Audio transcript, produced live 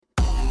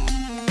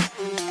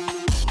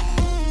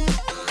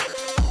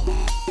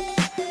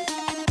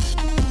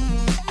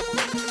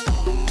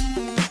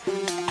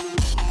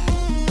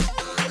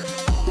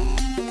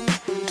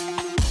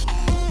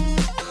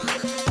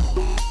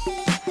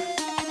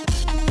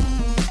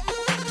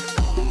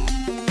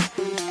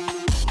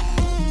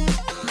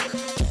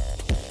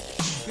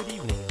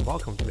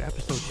welcome to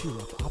episode 2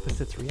 of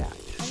Opposites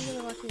React. I'm going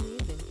to watch it in the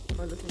evening,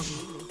 or listen in the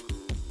evening.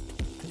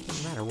 It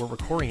doesn't matter, we're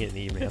recording it in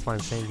the evening, that's why I'm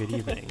saying good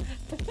evening.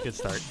 Good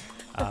start.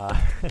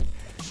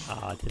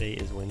 Today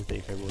is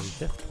Wednesday, February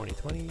 5th,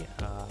 2020. My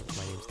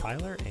name's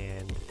Tyler,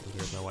 and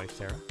here's my wife,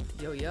 Sarah.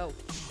 Yo, yo.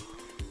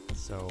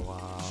 So,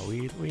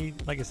 we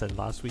like I said,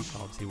 last week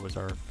obviously was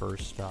our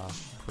first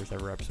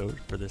ever episode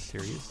for this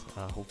series,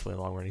 hopefully a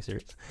long-running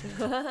series.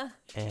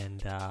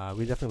 And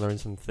we definitely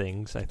learned some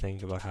things, I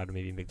think, about how to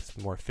maybe make this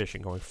more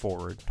efficient going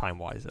forward,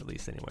 time-wise at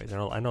least anyways. I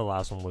know the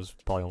last one was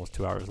probably almost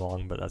 2 hours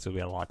long, but that's going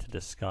to be a lot to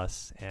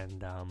discuss,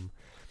 and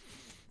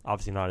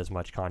obviously not as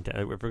much content.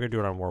 If we're going to do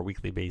it on a more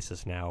weekly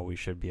basis now, we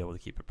should be able to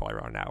keep it probably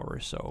around an hour or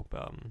so.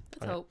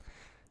 Let's hope.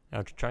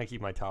 I'm trying to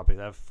keep my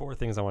topics. I have 4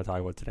 things I want to talk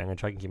about today. I'm going to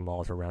try to keep them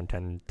all to around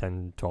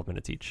 10, 12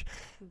 minutes each.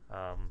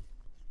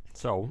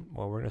 So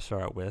what we're going to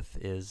start out with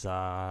is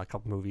a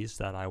couple movies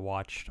that I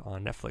watched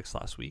on Netflix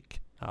last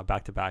week.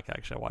 Back to back,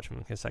 actually. I watched them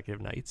on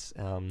consecutive nights.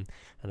 And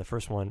the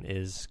first one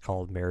is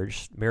called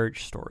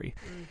Marriage Story,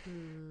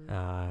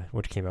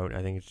 which came out,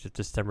 I think, it's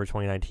December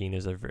 2019.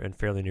 Is a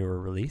fairly newer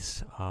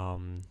release.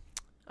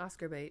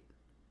 Oscar bait.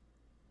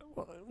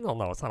 Well,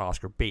 no, it's not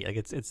Oscar bait. Like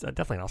it's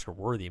definitely an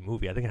Oscar-worthy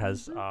movie. I think it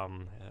has. I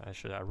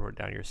wrote it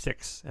down here.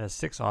 6. It has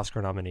 6 Oscar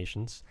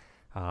nominations.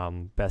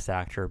 Best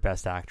Actor,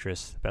 Best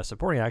Actress, Best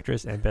Supporting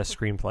Actress, and Best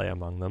Screenplay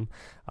among them.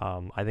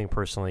 I think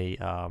personally,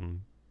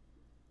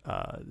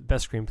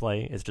 Best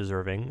Screenplay is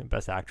deserving.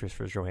 Best Actress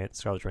for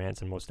Scarlett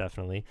Johansson, most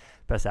definitely.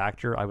 Best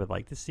Actor, I would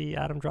like to see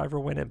Adam Driver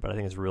win it, but I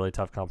think it's a really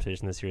tough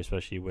competition this year,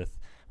 especially with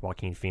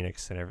Joaquin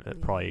Phoenix,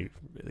 and probably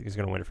he's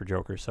going to win it for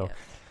Joker. So. Yeah.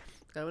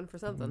 Gotta win for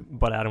something.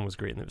 But Adam was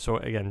great. So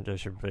again, I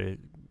should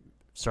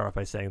start off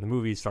by saying the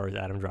movie stars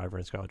Adam Driver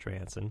and Scarlett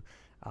Johansson.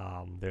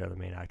 They're the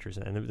main actors.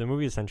 And the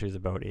movie essentially is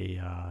about a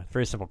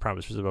very simple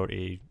premise. It's about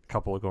a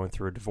couple going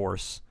through a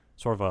divorce,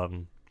 sort of what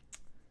do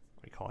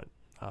you call it?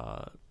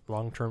 Not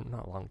long-term.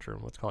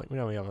 Let's call it. We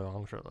have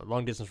a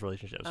long-distance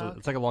relationship. So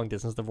It's like a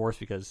long-distance divorce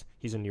because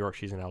he's in New York,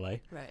 she's in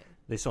L.A. Right.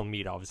 They still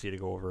meet, obviously, to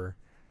go over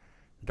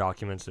the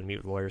documents and meet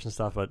with lawyers and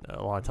stuff, but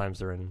a lot of times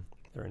they're in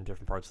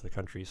different parts of the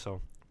country, so...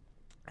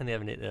 And they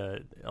have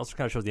it also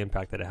kind of shows the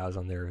impact that it has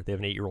on they have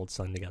an 8-year-old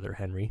son together,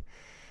 Henry,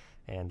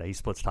 and he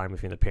splits time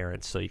between the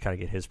parents, so you kind of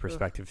get his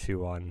perspective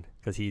too on,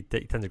 because he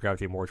tends to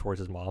gravitate more towards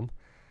his mom,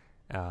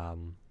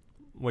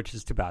 which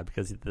is too bad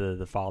because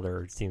the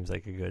father seems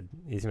like a good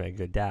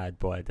dad,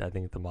 but I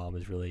think the mom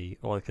is really,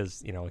 well,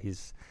 because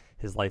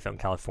his life out in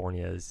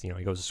California is, he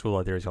goes to school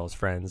out there, he's got his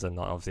friends, and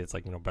obviously it's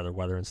like better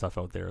weather and stuff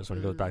out there. So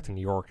when he goes back to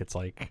New York, it's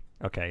like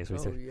okay,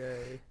 so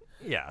yay.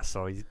 Yeah,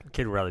 so the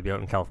kid would rather be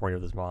out in California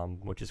with his mom,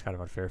 which is kind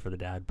of unfair for the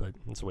dad, but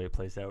that's the way it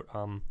plays out.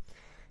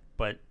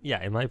 But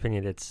yeah, in my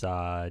opinion, it's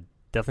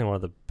definitely one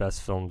of the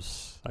best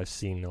films I've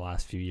seen in the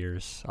last few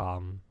years.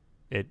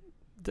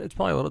 It's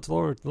probably a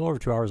little over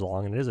 2 hours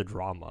long, and it is a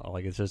drama.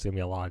 Like it's just gonna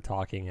be a lot of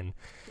talking and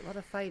a lot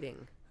of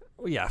fighting.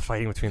 Well, yeah,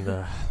 fighting between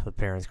the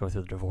parents going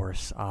through the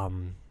divorce.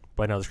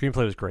 But no, the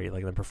screenplay was great.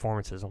 Like the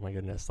performances, oh my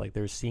goodness! Like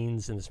there's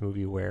scenes in this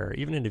movie where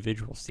even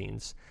individual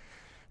scenes,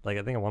 like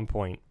I think at one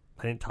point.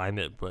 I didn't time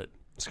it, but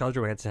Scarlett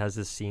Johansson has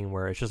this scene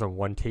where it's just a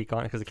one take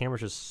on it because the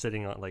camera's just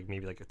sitting on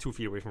maybe 2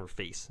 feet away from her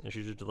face, and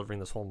she's just delivering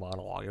this whole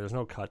monologue. There's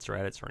no cuts or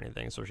edits or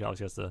anything, so she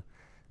obviously has to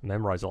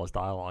memorize all this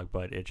dialogue.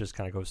 But it just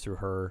kind of goes through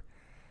her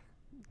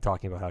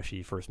talking about how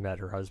she first met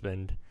her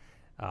husband.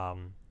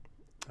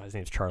 His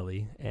name's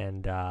Charlie,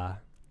 and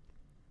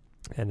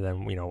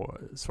then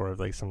sort of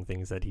like some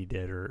things that he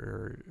did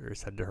or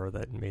said to her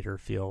that made her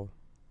feel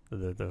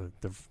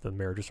the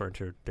marriage is starting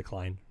to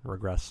decline,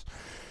 regress.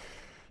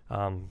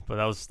 But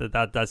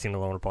that scene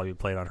alone would probably be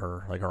played on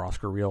her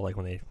Oscar reel. Like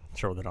when they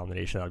show the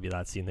nomination, that would be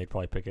that scene they'd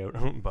probably pick out.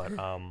 But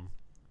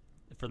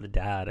for the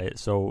dad,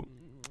 so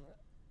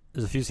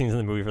there's a few scenes in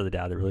the movie for the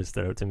dad that really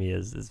stood out to me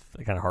is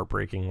kind of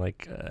heartbreaking.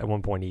 Like at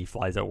one point he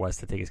flies out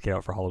west to take his kid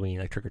out for Halloween,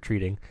 like trick or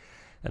treating.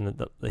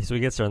 And so he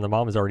gets there, and the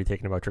mom is already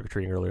taken about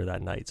trick-or-treating earlier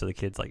that night, so the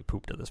kid's,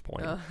 pooped at this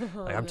point.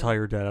 I'm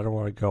tired, Dad, I don't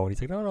want to go. And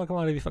he's like, no, come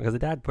on, it'll be fun. Because the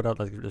dad put out,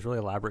 this really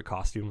elaborate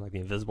costume, like the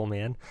Invisible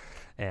Man,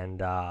 and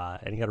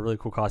he got a really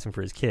cool costume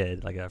for his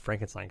kid, like a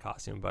Frankenstein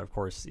costume. But, of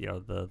course,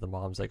 the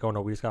mom's like, oh,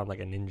 no, we just got him,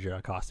 a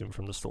ninja costume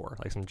from the store,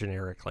 some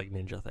generic,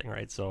 ninja thing,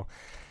 right? So...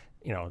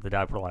 the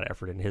dad put a lot of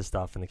effort into his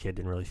stuff, and the kid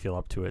didn't really feel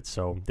up to it.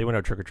 So they went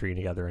out trick-or-treating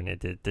together, and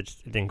it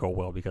didn't go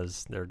well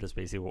because they're just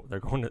basically,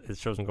 it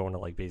shows them going to,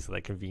 basically,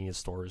 convenience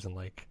stores and,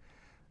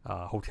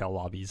 hotel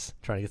lobbies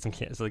trying to get some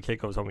candy. So the kid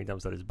goes home, he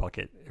dumps out his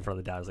bucket in front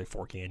of the dad. There's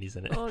 4 candies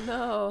in it. Oh,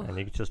 no. And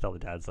you can just tell the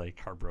dad's,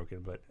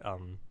 heartbroken. But,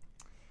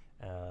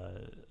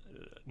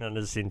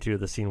 another scene, too,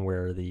 the scene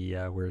where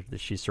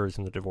she serves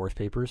him the divorce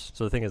papers.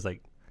 So the thing is,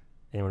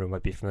 anyone who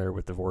might be familiar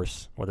with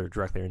divorce, whether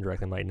directly or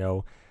indirectly, might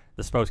know,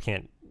 the spouse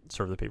can't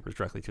serve the papers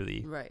directly to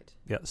the third party.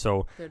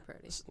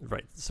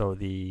 Right. So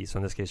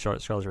in this case,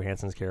 Scarlett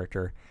Johansson's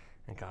character,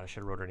 and God, I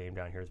should have wrote her name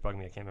down here. It's bugging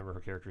me. I can't remember her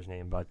character's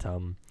name, but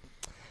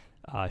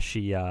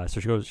she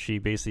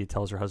basically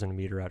tells her husband to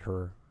meet her at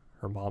her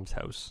mom's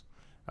house,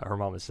 her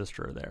mom and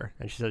sister are there,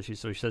 and she says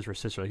to her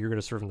sister, like, you're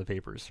gonna serve him the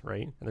papers,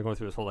 right? And they're going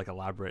through this whole like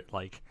elaborate,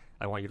 like,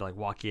 I want you to like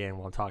walk in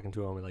while I'm talking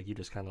to him, and like you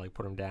just kind of like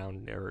put him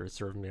down or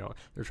serve him.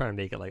 They're trying to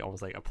make it like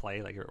almost like a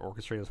play, like you're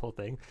orchestrating this whole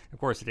thing. Of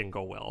course, it didn't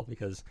go well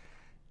because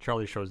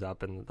Charlie shows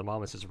up and the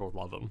mom and sister both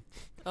love him.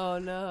 Oh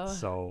no!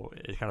 So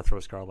it kind of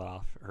throws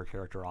Scarlett her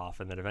character off,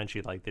 and then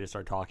eventually like they just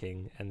start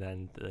talking, and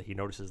then he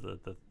notices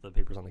the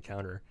papers on the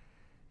counter,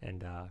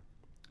 and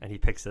he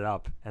picks it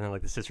up, and then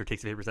like the sister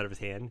takes the papers out of his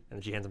hand, and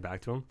then she hands them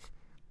back to him.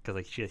 Because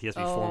like he has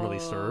to be formally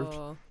served.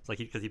 It's like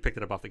because he picked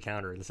it up off the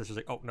counter, and the sister's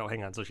like, "Oh no,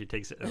 hang on." So she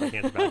takes it and like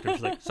hands it back to her.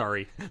 She's like,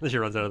 "Sorry." Then she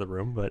runs out of the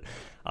room. But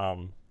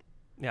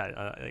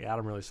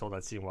Adam really sold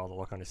that scene well. The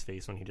look on his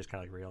face when he just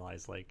kind of like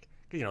realized, like,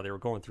 because they were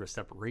going through a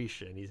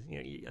separation.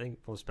 I think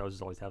most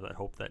spouses always have that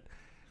hope that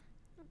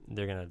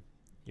you're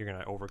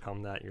gonna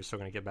overcome that. You're still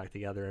gonna get back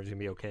together. Everything's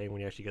gonna be okay.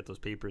 When you actually get those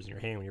papers in your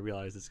hand, when you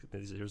realize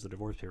here's the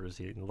divorce papers,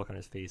 the look on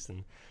his face,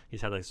 and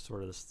he's had like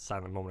sort of this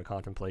silent moment of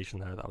contemplation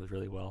that I thought was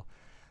really well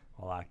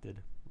acted.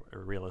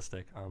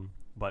 Realistic,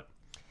 but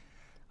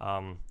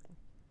the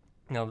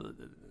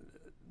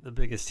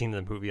biggest scene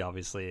in the movie,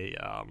 obviously,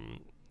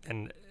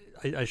 and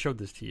I showed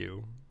this to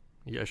you.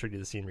 I showed you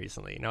the scene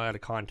recently. Now, out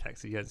of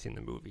context, you hadn't seen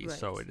the movie, right.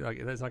 So it's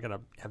not going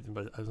to have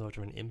as much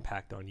of an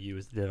impact on you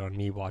as it did on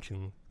me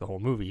watching the whole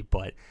movie.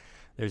 But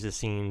there's a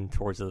scene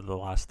towards the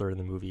last third of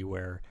the movie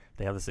where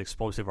they have this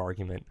explosive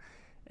argument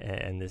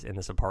in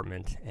this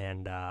apartment,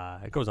 and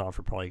it goes on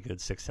for probably a good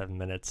 6-7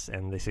 minutes,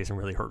 and they say some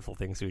really hurtful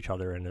things to each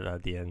other, and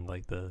at the end,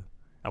 like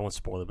I won't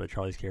spoil it, but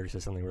Charlie's character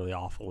says something really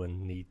awful,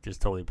 and he just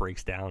totally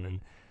breaks down, and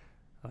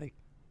like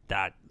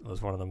that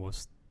was one of the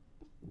most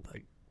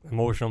like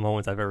emotional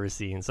moments I've ever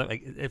seen. So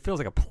like it feels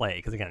like a play,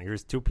 because again,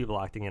 here's two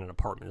people acting in an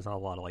apartment. There's not a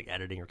lot of like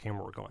editing or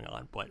camera work going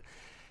on, but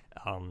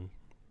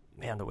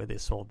man, the way they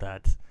sold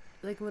that.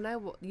 Like when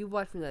you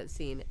watched me that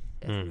scene,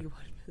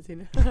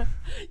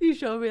 you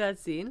showed me that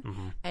scene,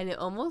 mm-hmm. and it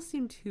almost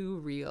seemed too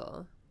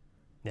real.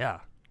 Yeah,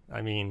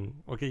 I mean,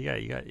 okay,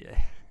 yeah.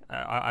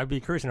 I'd be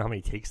curious to know how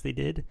many takes they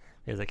did,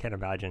 because I can't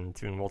imagine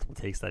doing multiple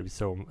takes. That'd be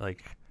so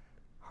like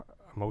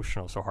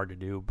emotional, so hard to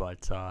do.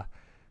 But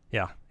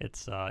yeah,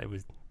 it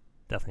was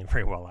definitely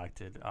very well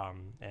acted.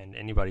 And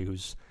anybody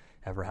who's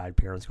ever had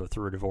parents go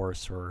through a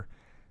divorce, or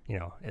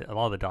a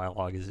lot of the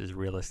dialogue is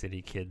realistic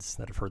to kids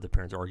that have heard their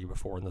parents argue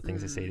before, and the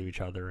things they say to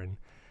each other. And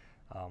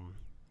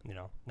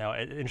now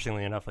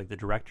interestingly enough, like the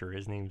director,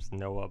 his name's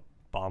Noah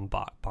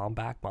Baumbach. I'm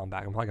probably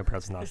gonna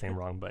pronounce his last name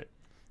wrong, but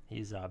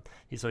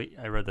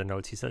I read the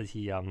notes. He said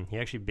he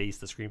actually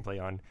based the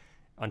screenplay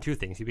on two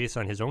things. He based it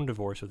on his own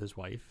divorce with his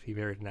wife. He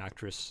married an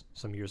actress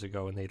some years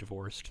ago, and they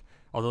divorced.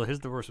 Although his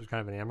divorce was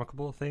kind of an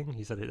amicable thing,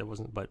 he said it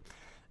wasn't, but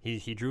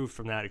he drew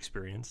from that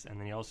experience, and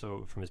then he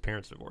also from his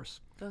parents'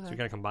 divorce. Okay. So he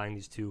kind of combined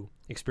these two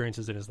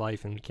experiences in his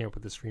life and came up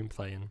with the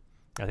screenplay, and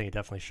I think it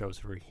definitely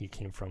shows where he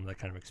came from, that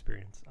kind of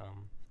experience.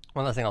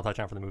 One last thing I'll touch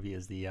on for the movie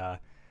is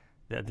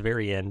at the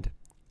very end.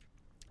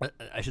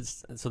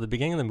 So the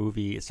beginning of the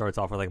movie, it starts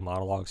off with like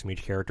monologues from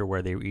each character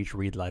where they each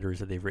read letters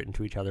that they've written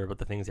to each other about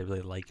the things they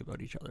really like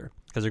about each other,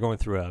 because they're going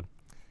through a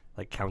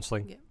like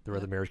counseling. Yeah. They're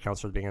the marriage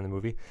counselor at the beginning of the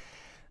movie,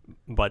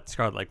 but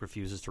Scarlett like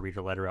refuses to read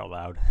her letter out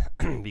loud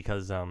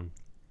because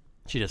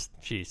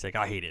she's like,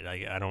 I hate it.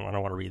 I don't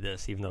want to read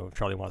this, even though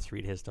Charlie wants to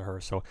read his to her.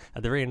 So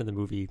at the very end of the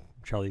movie,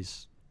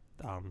 Charlie's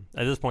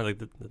at this point, like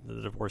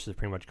the divorce has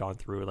pretty much gone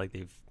through. Like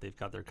they've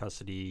got their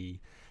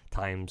custody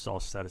times all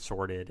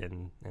sorted,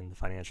 and the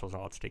financials and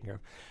all that's taken care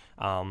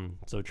of.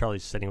 So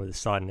Charlie's sitting with his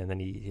son, and then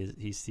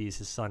he sees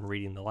his son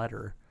reading the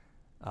letter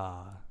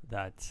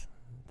that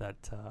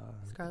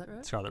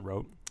Scarlett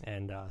wrote,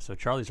 and so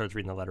Charlie starts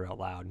reading the letter out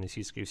loud, and you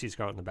see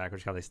Scarlett in the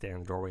background, kind of standing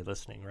in the doorway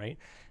listening, right?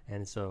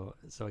 And so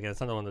again,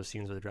 it's another one of those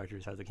scenes where the director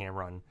just has the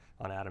camera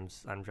on Adam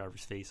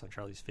Driver's face, on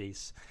Charlie's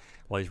face,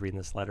 while he's reading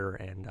this letter,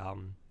 and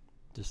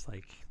just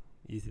like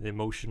the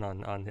emotion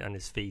on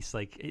his face,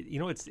 like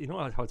how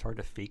it's hard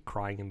to fake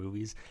crying in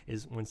movies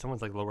is when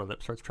someone's like lower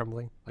lip starts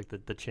trembling, like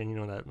the chin,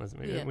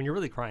 when you're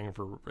really crying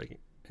for like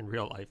in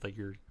real life, like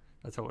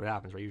that's how it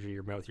happens, right? Usually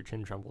your mouth, your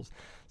chin trembles.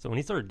 So when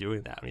he started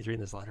doing that, when he's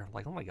reading this letter, I'm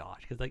like, oh my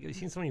gosh, because like I've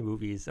seen so many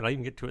movies, and I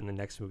even get to it in the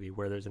next movie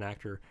where there's an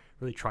actor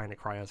really trying to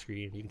cry on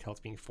screen, and you can tell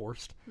it's being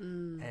forced.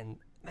 And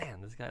man,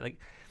 this guy, like,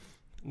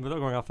 without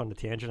going off on the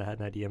tangent, I had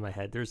an idea in my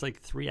head. There's like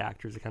 3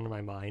 actors that come to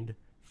my mind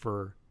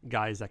for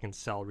guys that can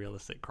sell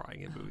realistic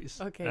crying in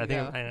movies. Okay, and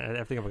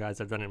I think of guys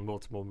that have done it in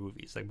multiple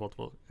movies, like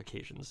multiple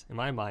occasions. In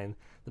my mind,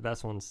 the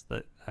best ones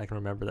that I can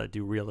remember that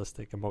do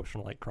realistic,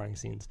 emotional, like crying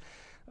scenes,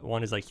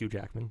 one is like Hugh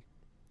Jackman,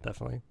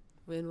 definitely.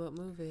 In what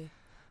movie?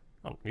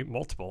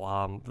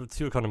 Multiple. The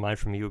 2 that come to mind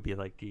for me would be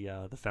like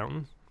the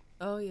Fountain.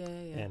 Oh yeah.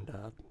 And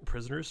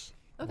Prisoners.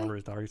 Okay. One where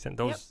his daughter gets in.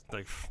 Those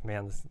like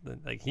man,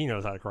 like he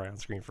knows how to cry on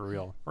screen for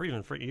real. Or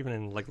even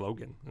in like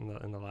Logan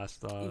in the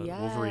last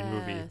Wolverine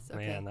movie. Okay.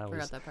 Man,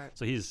 Forgot that part.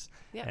 So he's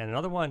and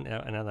another one,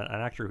 an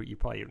actor who you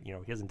probably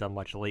he hasn't done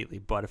much lately.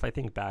 But if I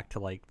think back to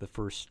like the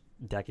first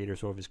decade or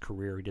so of his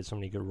career, he did so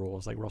many good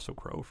roles, like Russell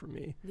Crowe for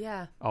me.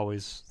 Yeah.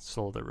 Always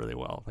sold it really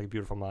well. Like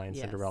Beautiful Mind,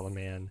 Cinderella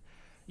Man.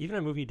 Even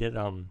a movie he did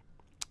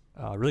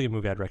Really good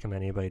movie. I'd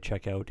recommend anybody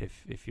check out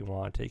if you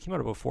want. It came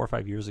out about 4 or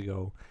 5 years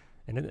ago,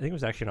 and I think it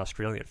was actually an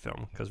Australian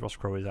film because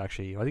Russell Crowe is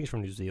actually, I think he's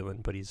from New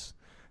Zealand, but he's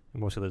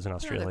mostly lives in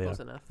Australia. Close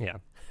enough. Yeah.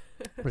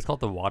 But it's called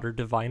The Water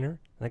Diviner.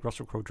 I think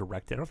Russell Crowe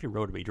directed it. I don't know if he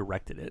wrote it, but he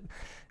directed it.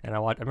 And I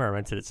remember I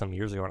rented it some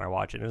years ago and I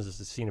watched it. And it was just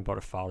a scene about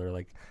a father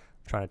like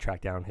trying to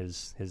track down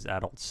his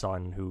adult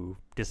son who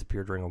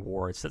disappeared during a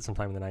war. It's set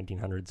sometime in the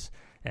 1900s.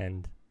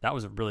 And that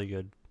was a really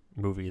good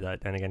movie.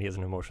 And again, he has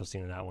an emotional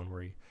scene in that one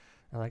where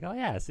I'm like, oh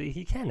yeah, see,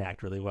 he can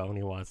act really well when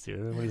he wants to.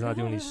 When he's not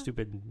doing these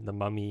stupid, The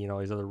Mummy,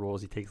 these other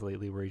roles he takes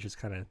lately where he's just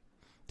kind of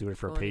doing it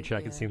for a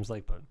paycheck, it seems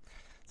like, but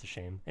it's a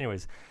shame.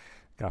 Anyways,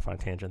 got off on a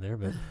tangent there,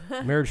 but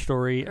Marriage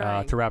Story,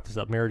 to wrap this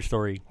up, Marriage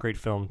Story, great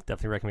film,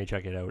 definitely recommend you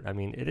check it out. I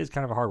mean, it is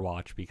kind of a hard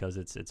watch because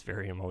it's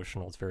very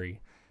emotional. It's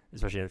very,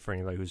 especially for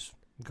anybody who's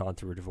gone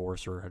through a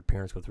divorce or had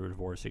parents go through a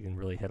divorce, it can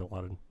really hit a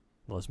lot of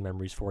those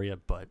memories for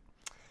you, but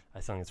I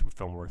think it's a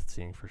film worth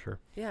seeing for sure.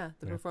 Yeah,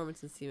 the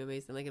performances seem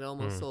amazing. Like, it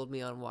almost sold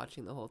me on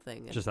watching the whole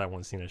thing. Just that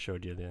one scene I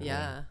showed you.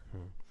 Yeah.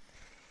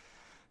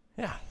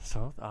 Yeah,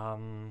 so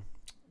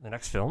the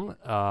next film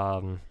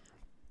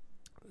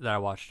that I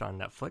watched on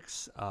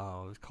Netflix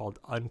was called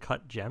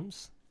Uncut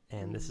Gems.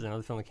 And this is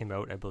another film that came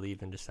out, I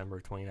believe, in December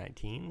of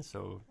 2019.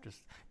 So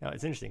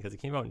it's interesting because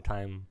it came out in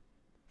time,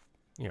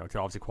 to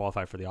obviously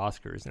qualify for the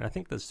Oscars. And I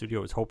think the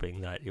studio was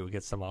hoping that it would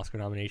get some Oscar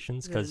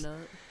nominations because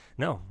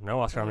no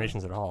Oscar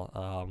nominations at all.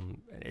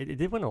 It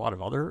did win a lot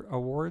of other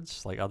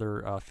awards, like other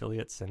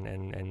affiliates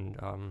and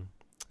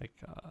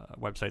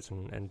websites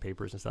and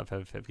papers and stuff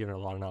have given it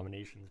a lot of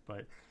nominations.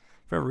 But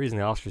for whatever reason,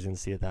 the Oscars didn't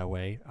see it that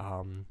way.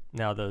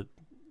 Now, I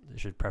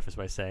should preface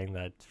by saying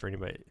that for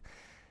anybody,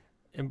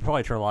 it would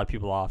probably turn a lot of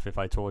people off if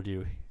I told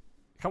you,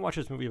 come watch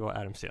this movie about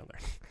Adam Sandler.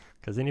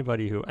 Because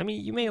anybody who,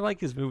 you may like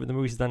the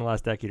movies he's done the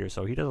last decade or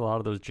so. He does a lot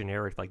of those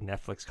generic, like,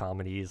 Netflix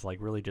comedies, like,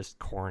 really just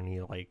corny,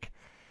 like,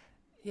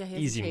 yeah, he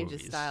has easy to change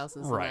movies. his style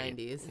since the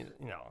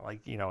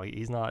 90s.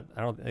 He's not,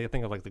 I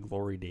think of, like, the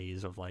glory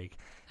days of, like,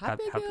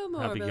 Happy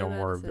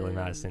Gilmore, Billy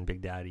Madison,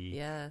 Big Daddy,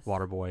 yes.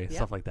 Waterboy,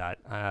 stuff like that.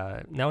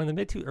 Now, in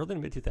the early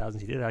to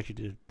mid-2000s, he did actually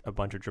do a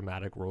bunch of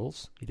dramatic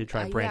roles. He did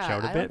try and branch out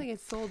a bit. I don't think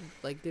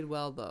it did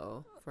well,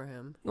 though, for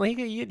him. Well,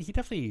 he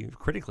definitely,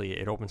 critically,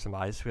 it opened some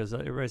eyes because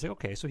everybody's like,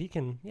 okay, so he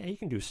can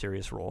do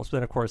serious roles. But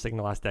then, of course, like in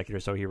the last decade or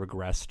so, he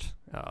regressed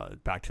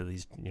back to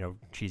these,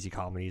 cheesy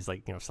comedies,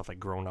 like, stuff like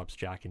Grown Ups,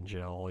 Jack and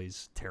Jill, all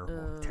these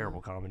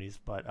terrible comedies.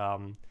 But,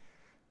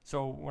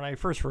 so when I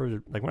first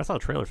heard, like, when I saw the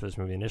trailer for this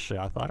movie initially,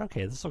 I thought,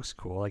 okay, this looks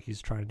cool. Like, he's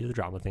trying to do the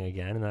drama thing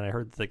again. And then I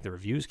heard, like, the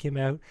reviews came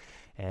out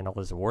and all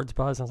this awards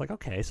buzz. And I was like,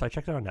 okay. So I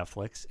checked it on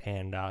Netflix,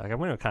 and I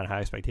went with kind of high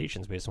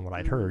expectations based on what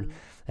I'd heard.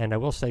 And I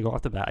will say, go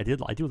off the bat,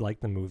 I do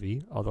like the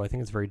movie, although I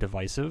think it's very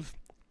divisive.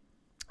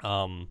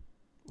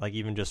 Like,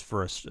 even just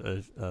for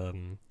a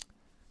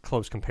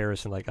close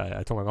comparison, like,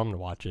 I told my mom to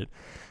watch it.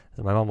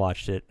 So my mom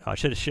watched it.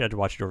 She had to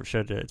watch it over.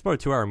 It's about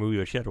a 2-hour movie,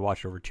 but she had to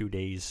watch it over 2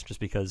 days just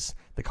because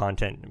the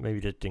content maybe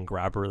just didn't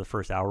grab her the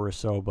first hour or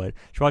so. But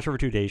she watched it over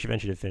 2 days. She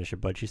eventually did finish it,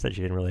 but she said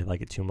she didn't really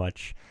like it too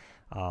much.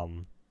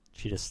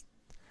 She just,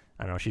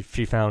 I don't know.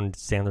 She found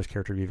Sandler's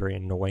character to be very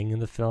annoying in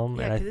the film.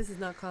 Yeah, because this is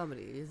not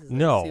comedy. This is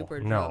super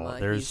drama.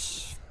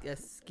 There's a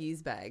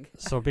skis bag.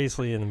 So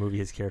basically, in the movie,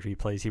 his character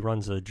he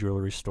runs a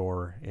jewelry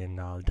store in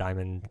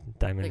Diamond,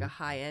 like a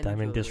high-end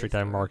Diamond District,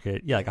 Diamond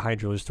Market. Yeah, like a high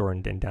jewelry store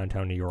in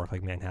downtown New York,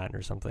 like Manhattan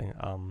or something.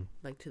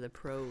 Like to the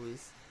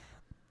pros.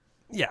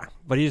 Yeah,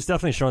 but he's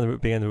definitely shown the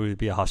beginning of the movie to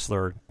be a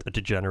hustler, a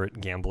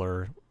degenerate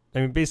gambler. I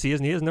mean, basically,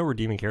 he has no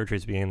redeeming character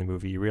at the beginning of the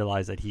movie. You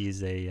realize that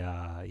he's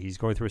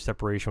going through a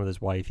separation with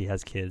his wife. He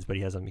has kids, but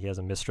he has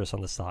a mistress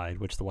on the side,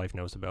 which the wife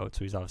knows about.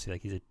 So he's obviously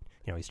like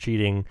he's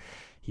cheating.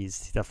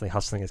 He's definitely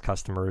hustling his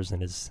customers,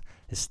 and he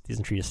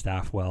doesn't treat his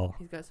staff well.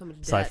 He's got so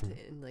much debt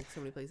in like so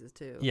many places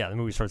too. Yeah, the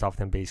movie starts off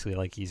with him basically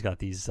like he's got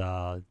these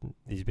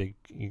big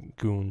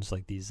goons,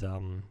 like these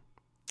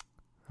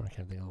I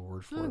can't think of the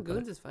word for it.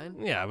 Goons is fine.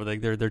 Yeah, but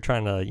like they're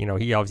trying to,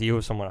 he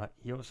owes someone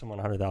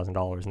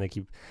 $100,000, and they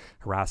keep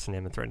harassing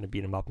him and threatening to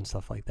beat him up and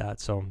stuff like that.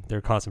 So they're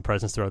a constant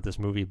presence throughout this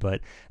movie. And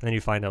then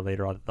you find out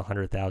later on that the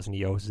 $100,000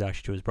 he owes is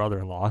actually to his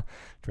brother-in-law,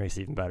 which makes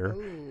it even better.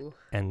 Ooh.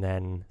 And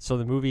then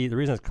the movie, the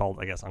reason it's called,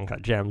 I guess,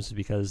 Uncut Gems, is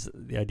because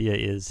the idea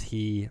is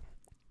the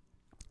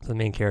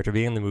main character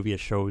being in the movie, it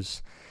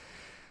shows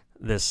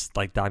this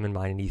like diamond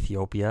mine in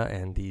Ethiopia,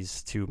 and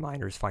these two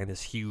miners find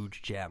this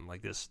huge gem,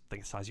 like this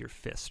thing the size of your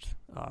fist,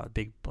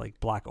 big like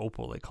black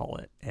opal they call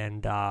it,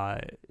 and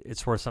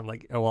it's worth something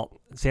like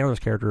Sandler's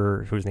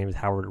character, whose name is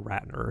Howard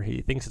Ratner,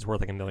 he thinks it's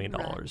worth like $1 million.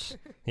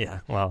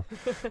 Yeah, well,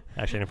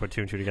 actually I didn't put two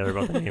and two together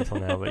about the name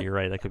until now, but you're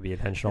right, that could be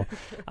intentional.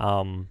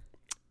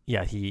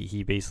 Yeah,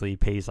 he basically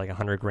pays like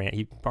 $100,000.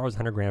 He borrows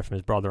 $100,000 from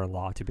his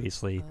brother-in-law to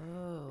basically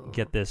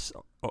get this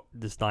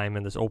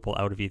diamond, this opal,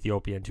 out of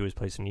Ethiopia into his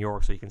place in New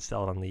York, so he can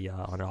sell it on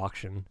an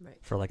auction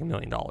for like $1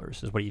 million.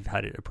 Is what you've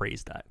had it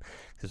appraised at.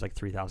 It's like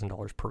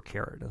 $3,000 per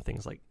carat, and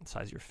things like the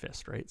size of your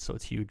fist, right? So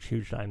it's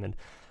huge diamond.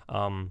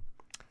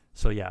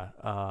 So yeah,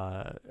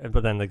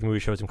 but then like the movie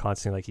shows him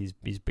constantly like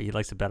he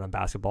likes to bet on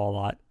basketball a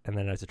lot, and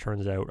then as it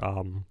turns out,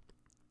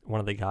 one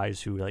of the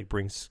guys who like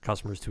brings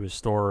customers to his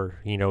store,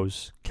 he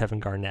knows Kevin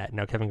Garnett.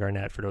 Now, Kevin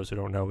Garnett, for those who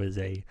don't know, he's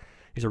a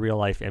real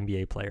life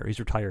NBA player. He's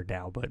retired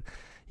now, but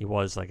he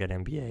was like an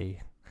NBA,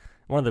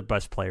 one of the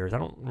best players. He's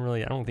not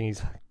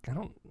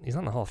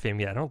in the Hall of Fame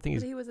yet. I don't think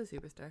But he was a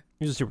superstar.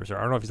 he's a superstar.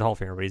 I don't know if he's a Hall of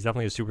Famer, but he's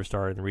definitely a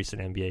superstar in the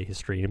recent NBA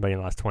history. Anybody in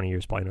the last 20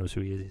 years probably knows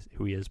who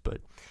he is.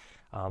 But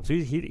so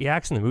he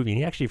acts in the movie, and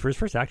he actually, for his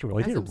first acting role,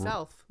 he As did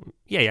himself.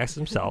 he acts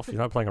himself. He's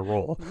not playing a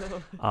role.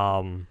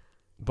 No.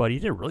 But he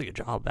did a really good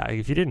job.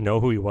 If you didn't know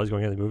who he was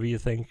going into the movie, you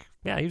think,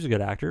 yeah, he was a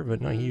good actor.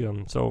 But no, he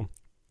so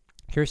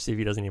curious to see if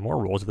he does any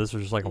more roles. If this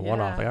was just like a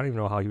one-off, I don't even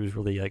know how he was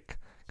really like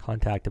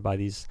contacted by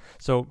these.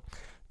 So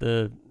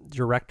the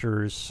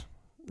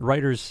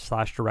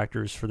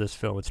writers/directors for this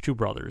film, it's two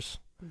brothers.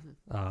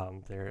 I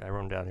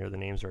wrote them down here. The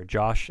names are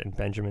Josh and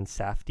Benjamin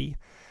Safdie.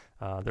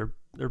 They're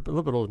a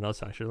little bit older than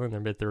us, actually. They're in their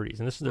mid-30s,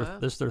 and this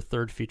is their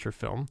third feature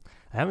film.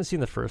 I haven't seen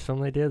the first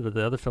film they did, but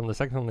the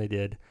second film they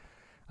did,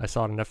 I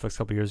saw it on Netflix a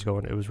couple years ago,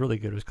 and it was really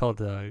good. It was called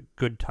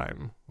Good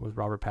Time with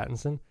Robert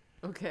Pattinson.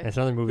 Okay. And it's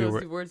another movie Those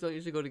where two words don't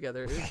usually go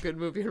together. It's a good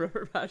movie,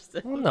 Robert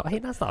Pattinson. well, no, hey,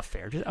 that's not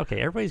fair.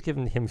 Everybody's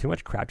giving him too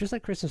much crap, just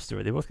like Kristen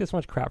Stewart. They both get so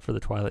much crap for the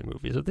Twilight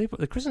movies.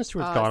 Kristen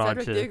Stewart's gone on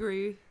to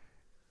Diggory.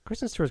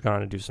 Kristen Stewart's gone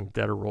on to do some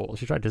better roles.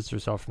 She tried to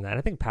distance herself from that. And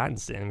I think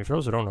Pattinson. I mean, for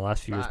those who don't know, the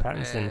last few years,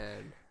 Pattinson.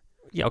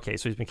 Yeah, okay,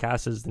 so he's been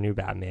cast as the new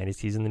Batman.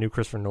 He's in the new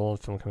Christopher Nolan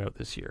film coming out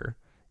this year.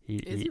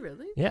 Is he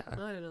really? Yeah.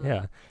 Oh, I didn't know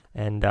Yeah.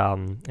 And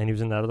he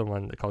was in that other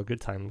one called Good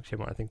Time, which came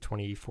out, I think,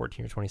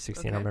 2014 or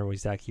 2016. I don't remember the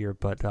exact year,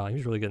 but he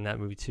was really good in that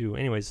movie, too.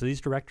 Anyway, so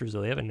these directors,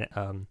 though, they have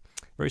a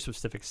very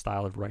specific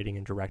style of writing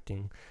and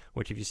directing,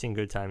 which if you've seen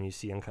Good Time and you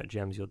see Uncut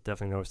Gems, you'll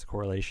definitely notice the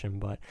correlation.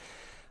 But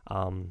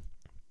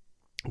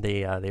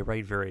they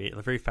write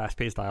very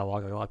fast-paced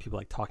dialogue. Like a lot of people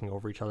like talking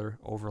over each other,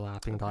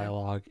 overlapping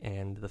dialogue,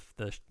 and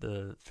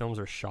the films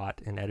are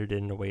shot and edited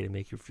in a way to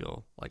make you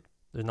feel like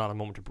there's not a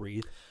moment to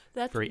breathe.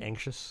 That's very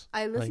anxious.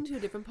 I listened to a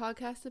different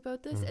podcast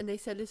about this, and they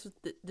said this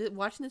was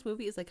watching this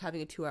movie is like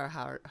having a 2-hour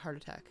heart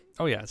attack.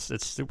 Oh yeah,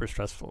 it's super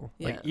stressful.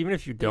 Yeah. Like even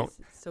if you don't,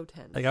 it's so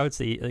tense. Like I would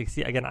say, like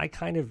see again, I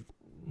kind of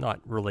not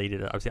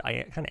related. I would say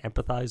I kind of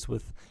empathize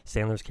with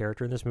Sandler's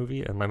character in this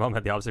movie, and my mom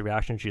had the opposite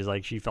reaction. She's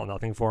like, she felt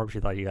nothing for him. She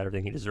thought he got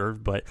everything he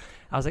deserved. But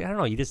I was like, I don't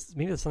know. You just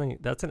maybe that's something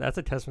that's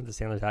a testament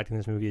to Sandler's acting in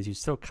this movie is you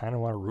still kind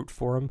of want to root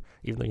for him,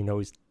 even though you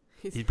know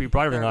he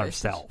brought everything on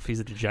himself.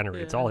 He's a degenerate.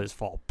 Yeah. It's all his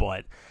fault,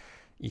 but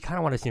you kind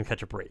of want to see him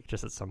catch a break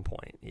just at some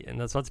point,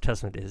 and that's a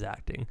testament to his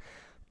acting.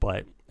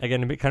 But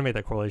again, to kind of make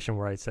that correlation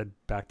where I said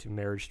back to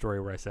Marriage Story,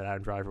 where I said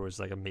Adam Driver was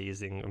like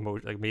amazing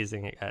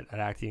at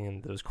acting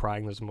and those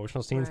crying, those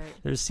emotional scenes. Right.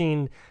 There's a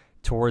scene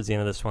towards the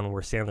end of this one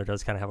where Sandler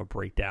does kind of have a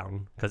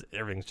breakdown because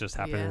everything's just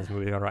happening in this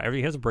movie.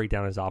 He has a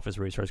breakdown in his office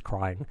where he starts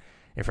crying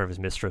in front of his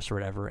mistress or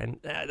whatever, and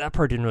that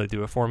part didn't really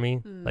do it for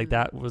me. Like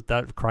that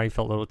crying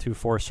felt a little too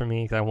forced for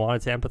me because I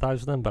wanted to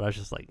empathize with him, but I was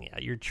just like, yeah,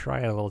 you're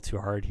trying a little too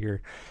hard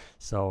here.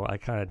 So I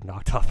kind of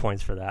knocked off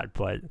points for that,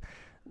 but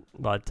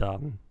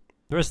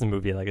the rest of the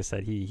movie, like I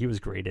said, he was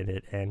great in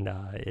it, and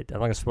I'm not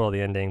gonna spoil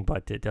the ending,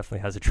 but it definitely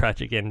has a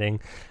tragic ending.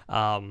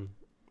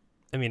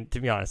 I mean, to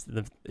be honest,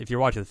 if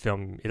you're watching the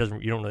film, you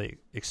don't really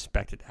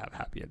expect it to have a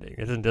happy ending.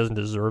 It doesn't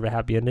deserve a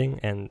happy ending,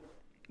 and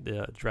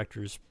the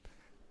director's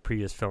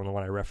previous film, the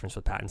one I referenced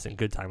with Pattinson,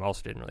 Good Time,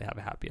 also didn't really have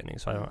a happy ending.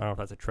 So I don't know if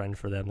that's a trend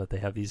for them that they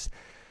have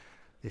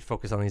they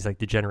focus on these like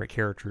degenerate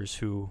characters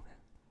who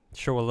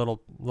show a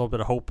little bit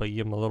of hope, but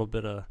give them a little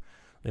bit of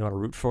they want to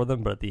root for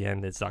them, but at the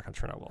end, it's not going to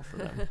turn out well for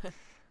them.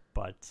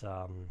 But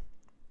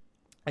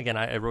again,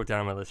 I wrote down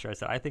on my list here. I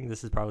said I think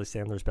this is probably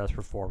Sandler's best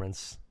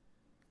performance,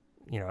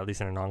 at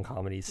least in a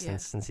non-comedy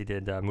since he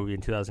did a movie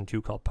in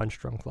 2002 called Punch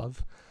Drunk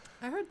Love.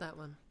 I heard that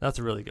one. That's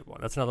a really good one.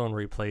 That's another one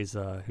where he plays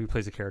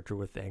a character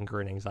with anger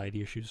and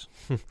anxiety issues.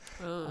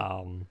 So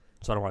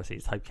I don't want to say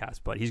he's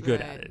typecast, but he's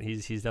good at it.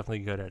 He's definitely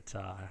good at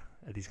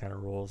these kind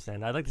of roles,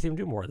 and I'd like to see him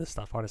do more of this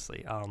stuff.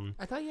 Honestly,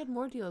 I thought he had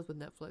more deals with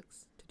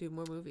Netflix to do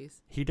more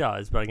movies. He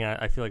does, but again,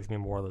 I feel like it's gonna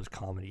be more of those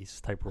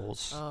comedies type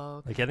roles. Oh,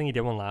 okay. Like I think he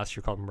did one last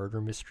year called Murder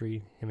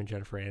Mystery. Him and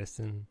Jennifer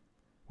Aniston,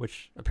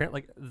 which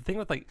apparently, like the thing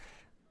with like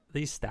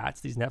these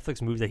stats, these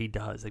Netflix movies that he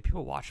does, like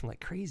people watch them like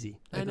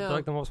crazy. Like, I know. They're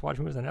like the most watched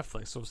movies on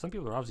Netflix. So some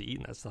people are obviously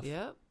eating that stuff.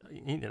 Yep.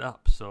 Eating it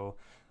up. So,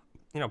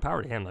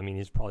 power to him. I mean,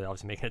 he's probably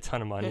obviously making a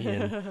ton of money,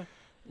 and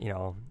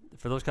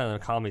for those kind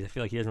of comedies, I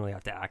feel like he doesn't really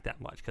have to act that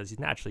much because he's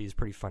a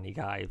pretty funny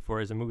guy.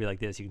 Whereas a movie like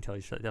this, you can tell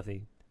he's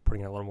definitely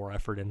putting in a little more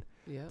effort in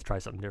to try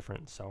something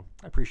different. So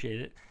I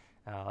appreciate it.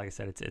 Like I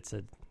said,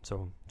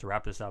 so to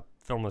wrap this up,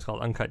 film was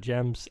called Uncut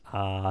Gems.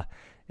 I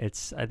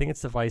think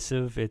it's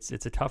divisive. It's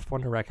a tough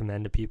one to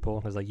recommend to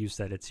people because, like you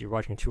said, you're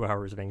watching 2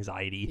 hours of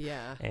anxiety.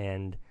 Yeah.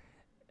 And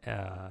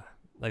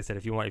like I said,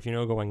 if you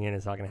know going in,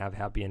 it's not going to have a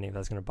happy ending. If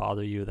that's going to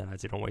bother you, then I'd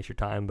say don't waste your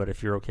time. But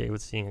if you're okay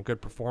with seeing a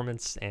good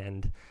performance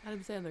and Adam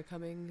Sandler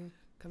coming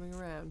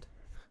around.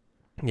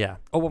 Yeah.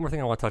 Oh, one more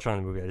thing I want to touch on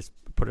in the movie. I just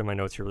put it in my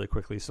notes here really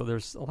quickly. So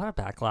there's a lot of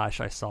backlash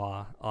I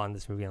saw on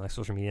this movie on like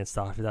social media and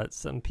stuff that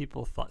some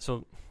people thought.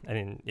 So I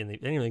didn't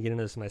really get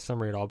into this in my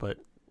summary at all, but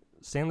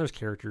Sandler's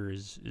character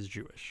is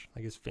Jewish,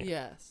 like his family.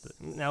 Yes.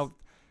 Now,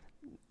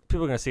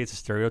 people are gonna say it's a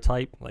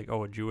stereotype, like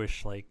a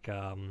Jewish what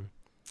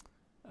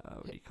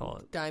do you call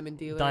it? Diamond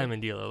dealer.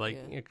 Diamond dealer,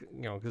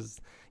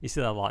 because you see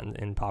that a lot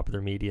in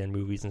popular media and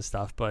movies and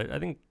stuff. But I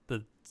think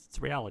the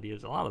reality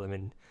is a lot of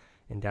them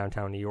in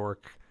downtown New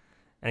York.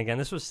 And again,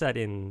 this was set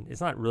in. It's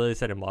not really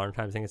set in modern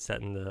times. I think it's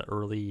set in the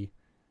early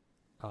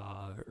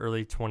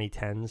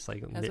 2010s,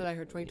 That's what I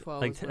heard.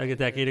 2012, like a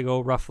decade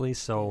ago, roughly.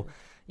 So.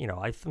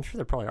 I'm sure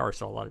there probably are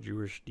still a lot of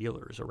Jewish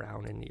dealers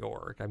around in New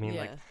York. I mean,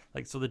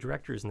 so the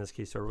directors in this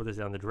case, so I wrote this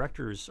down. The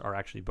directors are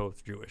actually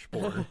both Jewish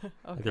born. Okay.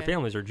 Like their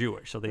families are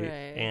Jewish, so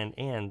they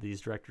and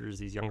these directors,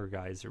 these younger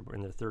guys, are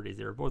in their 30s.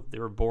 They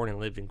were born and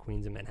lived in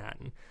Queens and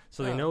Manhattan,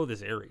 so they know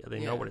this area. They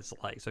know what it's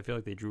like. So I feel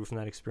like they drew from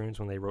that experience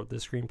when they wrote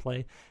this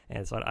screenplay.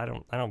 And so I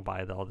don't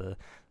buy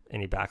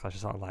any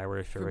backlashes online where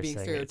if you're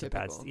saying it's a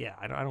bad,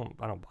 I don't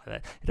buy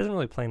that. It doesn't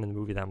really play in the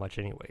movie that much,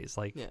 anyways.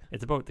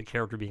 It's about the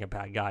character being a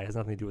bad guy. It has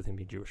nothing to do with him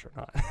being Jewish or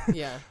not.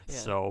 Yeah.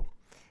 So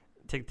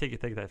take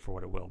that for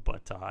what it will.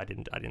 But I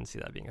didn't see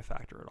that being a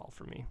factor at all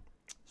for me.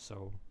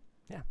 So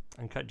yeah,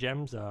 Uncut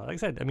Gems. Like I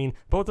said, I mean,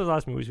 both those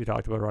last movies we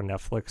talked about are on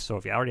Netflix. So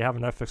if you already have a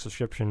Netflix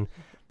subscription,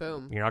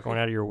 boom, you're not going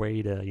out of your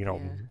way to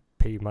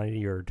pay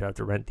money or to have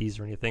to rent these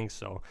or anything.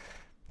 So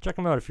check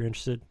them out if you're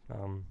interested.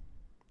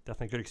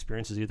 Definitely good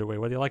experiences either way,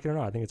 whether you like it or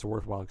not. I think it's a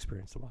worthwhile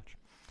experience to watch.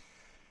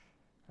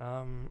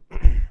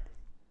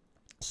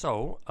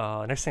 So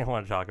next thing I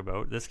want to talk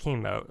about, this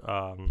came out,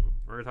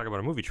 we're going to talk about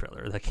a movie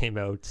trailer that came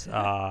out,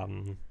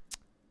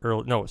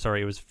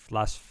 it was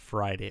last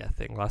Friday, I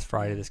think. Last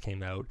Friday this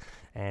came out,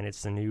 and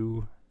it's the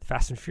new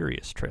Fast and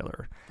Furious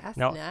trailer.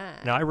 Now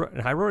I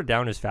wrote it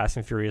down as Fast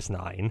and Furious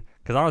 9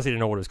 because I honestly didn't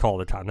know what it was called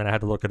at the time. Then I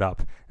had to look it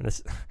up. And this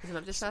is it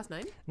not just Fast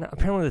 9? No,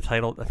 apparently the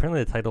title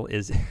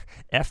is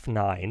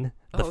F9.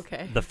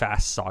 The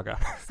Fast Saga.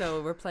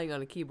 So we're playing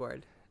on a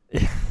keyboard.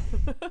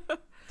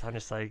 So I'm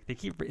just like, they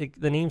keep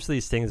the names of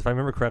these things. If I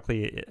remember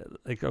correctly,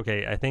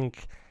 I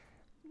think.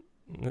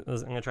 I'm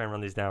going to try and run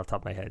these down off the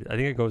top of my head. I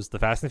think it goes the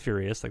Fast and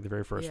Furious, like the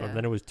very first one.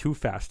 Then it was Too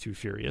Fast, Too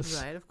Furious.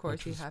 Right, of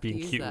course. You have being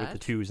to use cute that. with the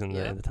twos in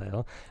the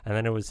title. And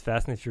then it was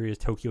Fast and Furious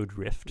Tokyo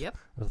Drift. Yep.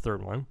 Was the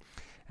third one.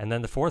 And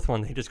then the fourth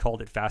one, they just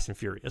called it Fast and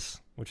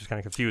Furious, which is kind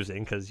of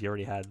confusing because you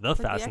already had the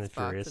Fast and the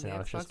Furious, and now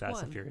it's just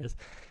Fast and Furious.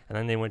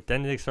 And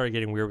then they started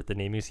getting weird with the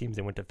naming schemes.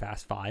 They went to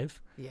Fast 5.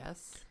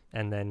 Yes.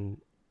 And then,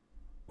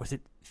 was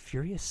it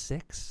Furious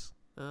 6?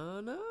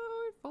 Oh, no.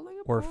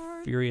 Falling or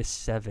apart. Furious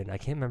 7. I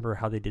can't remember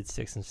how they did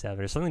 6 and 7.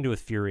 There's something to do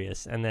with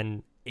Furious. And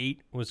then 8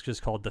 was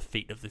just called The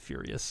Fate of the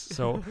Furious.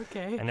 So,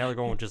 okay. And now they're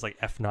going with just like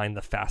F9,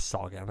 The Fast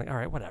Saga. I'm like, all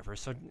right, whatever.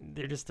 So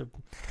they're just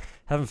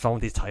having fun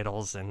with these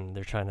titles, and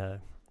they're trying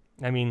to,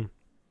 I mean,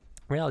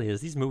 reality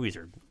is these movies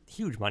are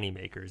huge money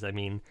makers. I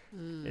mean,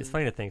 it's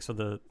funny to think. So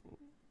the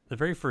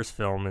very first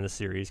film in the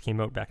series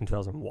came out back in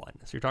 2001.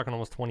 So you're talking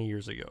almost 20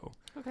 years ago.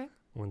 Okay.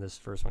 When this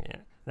first one came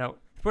out. Now,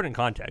 to put it in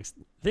context,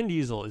 Vin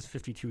Diesel is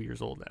 52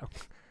 years old now.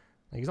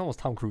 Like, he's almost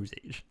Tom Cruise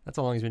age. That's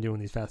how long he's been doing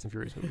these Fast and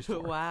Furious movies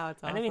for. Wow,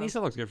 it's awesome. And I mean, he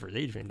still looks good for his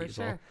age, Vin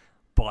Diesel. Sure.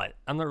 But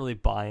I'm not really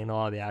buying a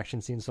lot of the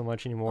action scenes so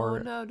much anymore.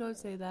 Oh, no, don't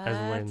say that.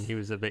 As when he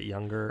was a bit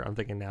younger. I'm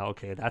thinking now,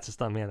 okay, that's a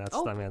stuntman, that's a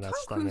stuntman, that's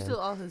a stuntman. Tom Cruise still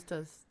also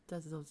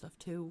does his own stuff,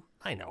 too.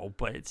 I know,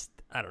 but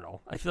I don't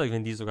know. I feel like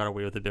Vin Diesel got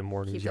away with it a bit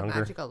more when he was younger. Keep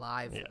the magic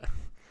alive. Yeah.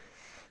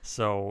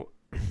 So,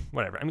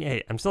 whatever. I mean,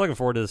 hey, I'm still looking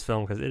forward to this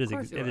film because it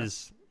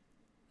is.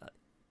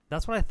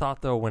 That's what I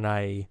thought, though, when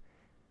I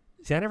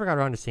never got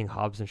around to seeing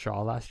Hobbs and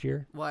Shaw last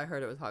year. Well, I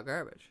heard it was hot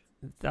garbage.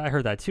 I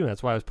heard that, too, and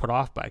that's why I was put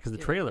off by it, because the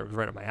trailer was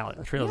right up my alley.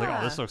 The trailer was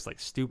like, oh, this looks like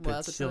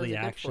stupid, silly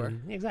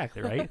action.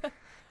 Exactly, right?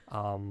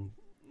 Sometimes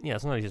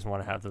you just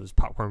want to have those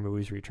popcorn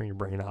movies where you turn your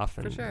brain off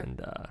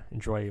and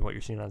enjoy what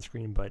you're seeing on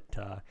screen. But,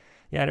 I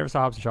never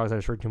saw Hobbs and Shaw because I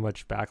just heard too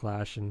much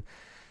backlash. And,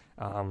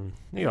 I'll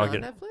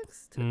get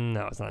Netflix?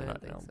 No, it's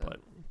not now, so.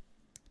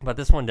 But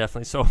this one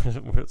definitely, so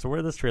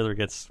where this trailer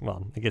gets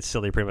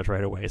silly pretty much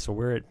right away. So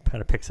where it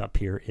kind of picks up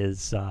here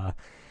is, I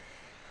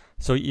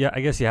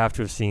guess you have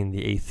to have seen the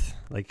 8th,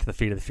 like the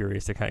Fate of the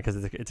Furious, because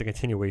it's a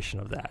continuation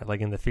of that.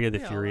 Like in the Fate of the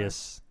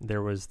Furious,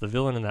 there was the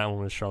villain in that one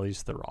was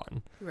Charlize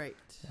Theron. Right.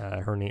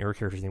 Her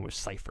character's name was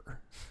Cypher.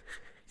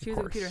 She was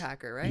a computer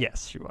hacker, right?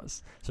 Yes, she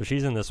was. So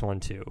she's in this one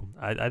too.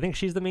 I think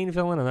she's the main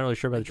villain. I'm not really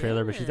sure about the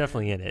trailer, but she's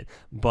definitely in it.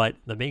 But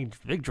the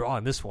big draw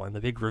in this one,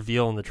 the big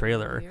reveal in the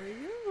trailer,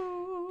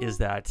 is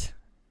that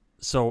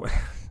so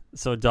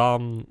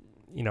Dom,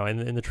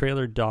 in the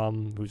trailer,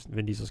 Dom, who's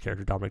Vin Diesel's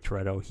character, Dominic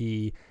Toretto,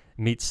 he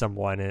meets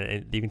someone,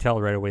 and you can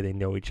tell right away they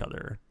know each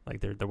other.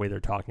 Like the way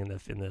they're talking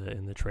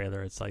in the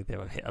trailer, it's like they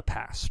have a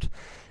past,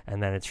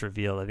 and then it's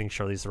revealed. I think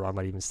Charlize Theron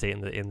might even say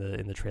in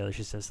the trailer,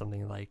 she says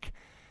something like,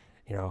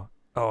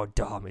 "Oh,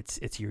 Dom,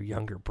 it's your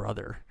younger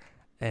brother,"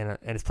 and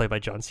it's played by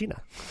John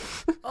Cena.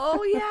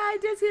 Oh yeah, I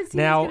did see Cena's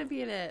gonna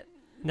be in it.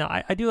 Now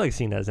I do like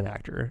Cena as an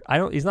actor.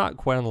 He's not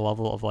quite on the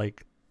level of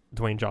like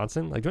Dwayne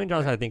Johnson. Like Dwayne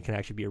Johnson, I think can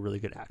actually be a really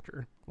good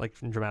actor, like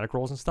in dramatic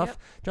roles and stuff. Yep.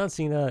 John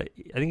Cena,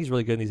 I think he's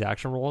really good in these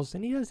action roles,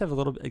 and he does have a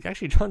little bit. Like,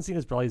 actually, John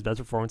Cena's probably his best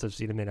performance I've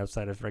seen him in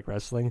outside of like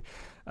wrestling.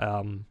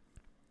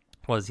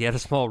 Was he had a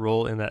small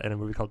role in a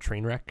movie called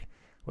Trainwreck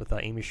with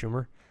Amy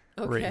Schumer.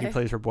 where he Okay.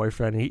 plays her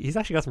boyfriend. He's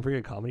actually got some pretty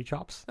good comedy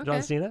chops, Okay.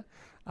 John Cena.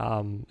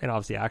 And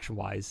obviously action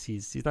wise,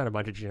 he's done a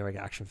bunch of generic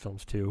action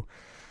films too,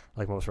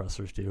 like most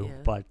wrestlers do.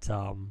 Yeah. But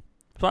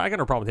so I got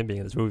no problem with him being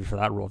in this movie for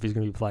that role. If he's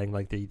going to be playing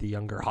like the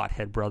younger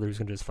hothead brother who's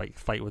going to just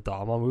fight with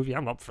Dom on a movie,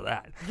 I'm up for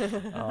that.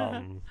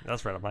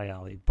 That's right up my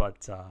alley.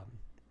 But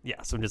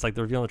yeah, so just like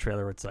the reveal in the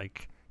trailer, where it's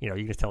like, you know,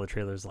 you can just tell the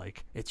trailer's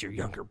like, it's your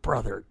younger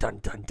brother, dun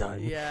dun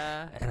dun.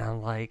 Yeah. And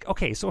I'm like,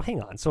 okay, so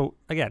hang on. So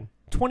again,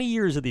 20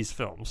 years of these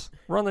films.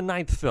 We're on the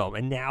 9th film,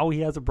 and now he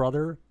has a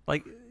brother.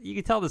 Like, you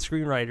can tell the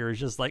screenwriter is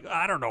just like,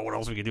 I don't know what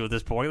else we can do at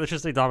this point. Let's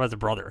just say Dom has a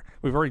brother.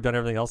 We've already done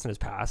everything else in his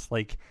past.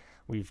 Like,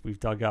 we've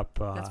dug up.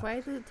 That's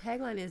why the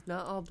tagline is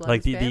not all blood. Like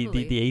is the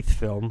family. 8th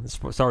film.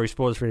 Sorry,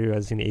 spoilers for anyone who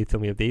hasn't seen the 8th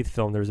film. We have the 8th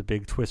film. There's a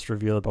big twist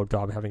reveal about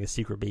Dom having a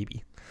secret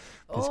baby.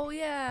 Oh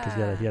yeah.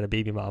 Because he had a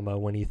baby mama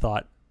when he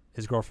thought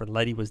his girlfriend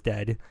Letty was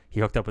dead. He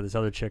hooked up with this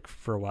other chick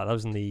for a while. That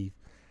was in the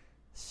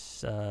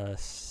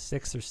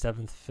 6th or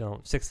 7th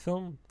film. 6th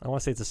film? I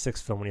want to say it's the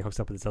 6th film when he hooks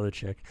up with this other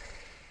chick.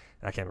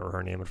 I can't remember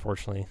her name,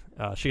 unfortunately.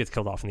 She gets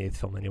killed off in the 8th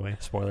film anyway.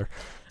 Spoiler.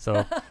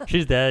 So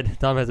she's dead.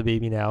 Dom has a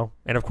baby now.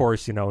 And of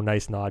course, you know,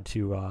 nice nod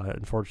to,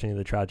 unfortunately,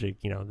 the tragic,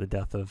 you know, the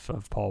death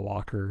of Paul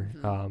Walker.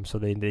 Mm-hmm. So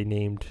they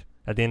named,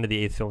 at the end of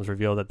the 8th film, it was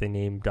revealed that they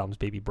named Dom's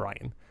baby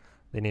Brian.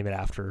 They name it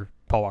after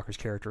Paul Walker's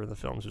character in the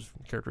films. His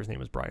character's name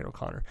was Brian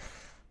O'Connor.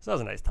 So that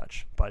was a nice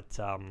touch. But,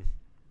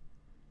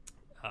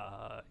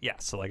 yeah,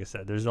 so like I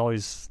said, there's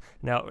always...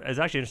 Now, it's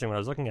actually interesting when I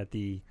was looking at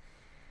the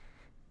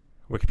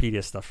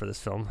Wikipedia stuff for this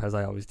film, as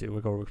I always do.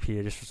 We go to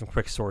Wikipedia just for some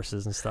quick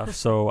sources and stuff.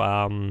 So,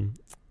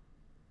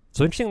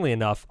 so interestingly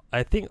enough,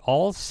 I think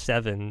all 8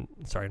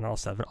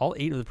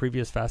 of the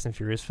previous Fast and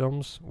Furious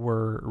films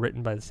were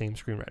written by the same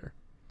screenwriter.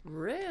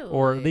 Really?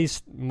 Or at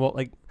least,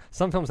 like,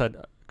 some films had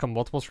come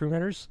multiple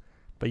screenwriters,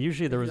 but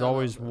usually there was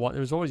always one. There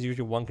was always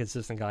usually one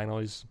consistent guy in all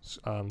these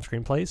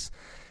screenplays,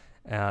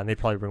 and they'd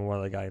probably bring one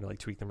other guy to like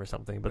tweak them or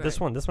something. But this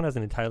one has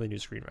an entirely new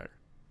screenwriter,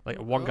 like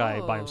one guy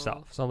by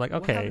himself. So I'm like,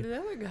 okay, What happened to the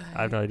other guy?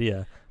 I have no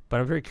idea, but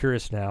I'm very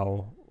curious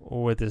now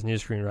with this new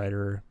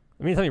screenwriter.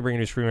 I mean, anytime you bring a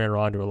new screenwriter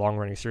onto a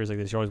long-running series like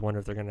this, you always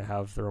wonder if they're going to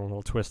have their own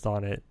little twist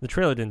on it. The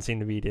trailer didn't seem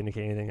to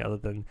indicate anything other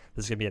than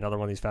this is going to be another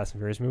one of these Fast and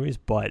Furious movies,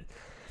 but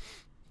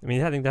I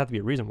mean, I think there had to be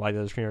a reason why the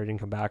other screenwriter didn't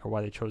come back or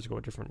why they chose to go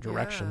a different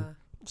direction. Yeah.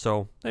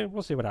 So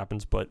we'll see what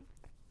happens. But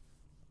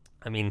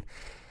I mean,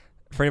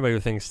 for anybody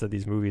who thinks that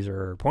these movies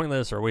are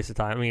pointless or a waste of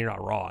time, I mean, you're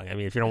not wrong. I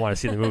mean, if you don't want to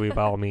see the movie,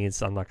 by all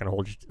means, I'm not going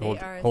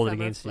to hold it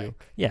against you.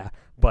 Yeah,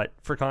 but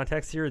for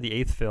context here, the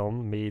 8th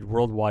film made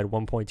worldwide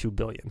 $1.2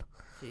 billion.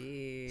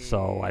 Jeez.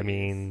 So I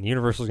mean,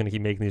 Universal's going to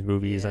keep making these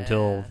movies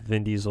until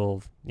Vin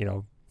Diesel, you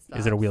know,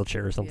 is in a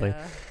wheelchair or something.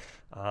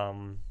 Yeah.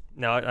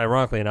 Now,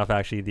 ironically enough,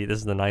 actually, this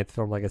is the 9th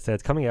film. Like I said,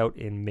 it's coming out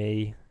in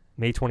May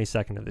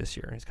 22nd of this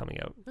year. It's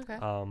coming out. Okay.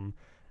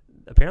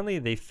 Apparently,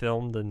 they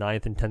filmed the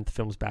 9th and 10th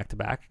films back to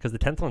back because the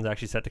 10th one's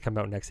actually set to come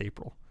out next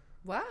April.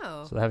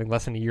 Wow. So they're having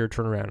less than a year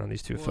turnaround on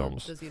these two Well,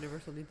 films. Does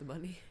Universal need the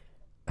money?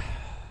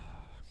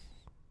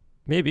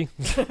 Maybe.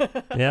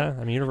 Yeah,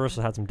 I mean,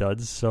 Universal had some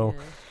duds, so...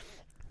 Yeah.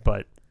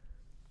 But,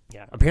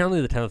 yeah,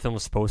 apparently the 10th film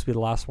was supposed to be the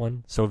last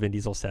one, so Vin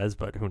Diesel says,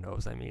 but who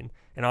knows, I mean.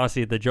 And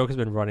honestly, the joke has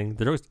been running,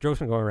 the joke's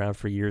been going around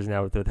for years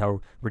now with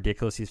how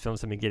ridiculous these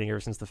films have been getting ever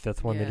since the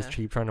 5th one. They just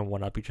keep trying to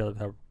one-up each other with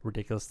how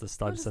ridiculous the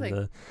stunts and like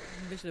the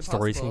Mission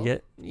stories can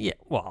Impossible. get. Yeah,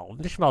 well,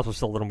 Mission Impossible is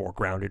still a little more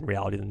grounded in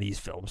reality than these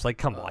films. Like,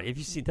 come on, if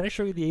you see, did I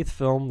show you the 8th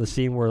film, the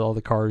scene where all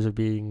the cars are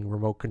being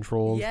remote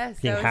controlled,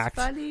 Yes, being that was hacked?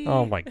 funny.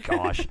 Oh my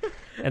gosh!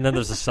 And then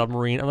there's a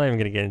submarine. I'm not even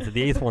going to get into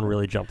the 8th one.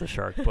 Really jumped the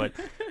shark, but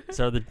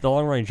so the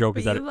long-running joke But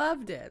is that you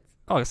loved it.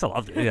 oh, I still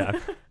loved it. Yeah.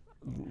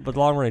 But the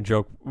long-running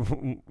joke,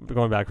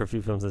 going back for a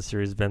few films in this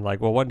series, has been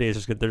like, well, one day they're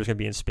just going to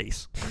be in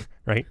space,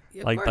 right?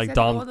 Yeah, of like course, like they had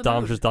to go on the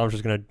Dom's moon.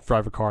 just going to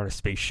drive a car on a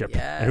spaceship,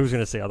 and who's Yes.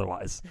 going to say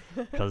otherwise?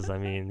 Because I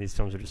mean, these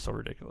films are just so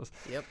ridiculous.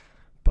 Yep.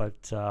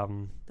 But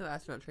No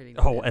astronaut training.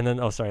 and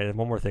then sorry,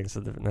 one more thing. So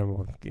then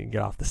we'll get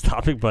off this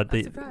topic. But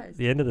I'm surprised.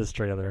 the end of this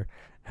trailer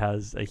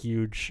has a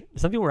huge.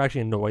 Some people were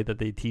actually annoyed that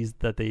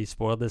they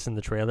spoiled this in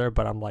the trailer,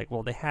 but I'm like,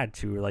 well, they had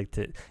to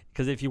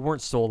because if you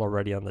weren't sold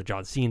already on the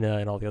John Cena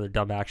and all the other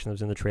dumb action that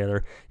was in the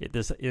trailer,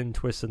 this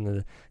twist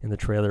in the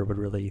trailer would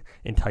really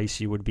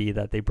entice you. Would be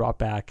that they brought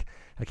back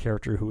a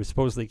character who was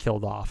supposedly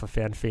killed off, a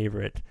fan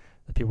favorite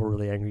that people were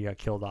really angry got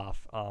killed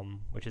off,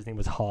 which his name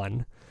was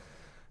Han.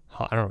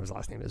 I don't know what his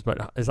last name is,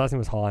 but his last name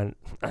was Han.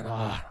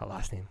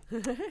 Last name.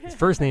 His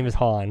first name is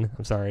Han.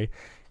 I'm sorry.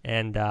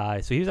 And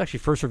so he was actually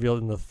first revealed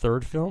in the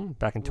 3rd film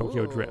back in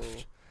Tokyo Ooh.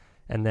 Drift.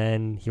 And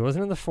then he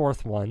wasn't in the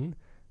 4th one,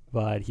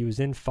 but he was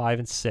in 5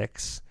 and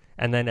 6.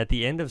 And then at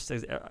the end of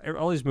 6,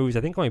 all these movies,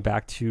 I think going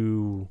back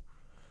to...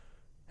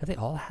 Have they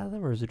all had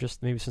them, or is it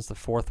just maybe since the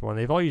 4th one?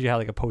 They've all usually had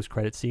like a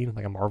post-credit scene,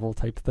 like a Marvel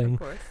type thing. Of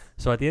course.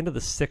 So at the end of the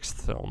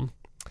 6th film,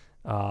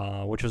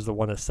 which was the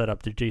one that set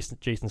up the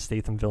Jason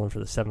Statham villain for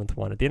the 7th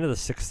one. At the end of the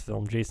 6th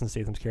film, Jason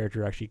Statham's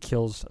character actually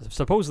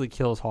supposedly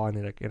kills Han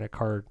in a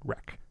car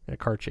wreck, in a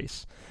car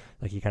chase.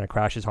 Like he kind of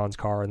crashes Han's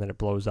car and then it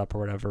blows up or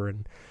whatever,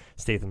 and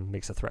Statham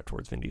makes a threat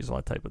towards Vin Diesel,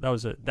 that type. But that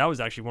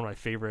was actually one of my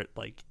favorite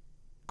like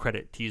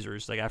credit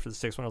teasers. Like after the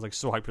 6th one, I was like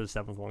so hyped for the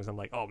 7th one. Cause I'm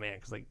like, oh man,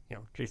 because like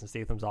Jason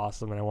Statham's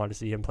awesome, and I wanted to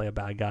see him play a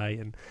bad guy.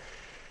 And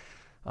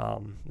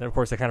then of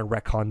course they kind of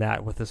retcon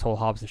that with this whole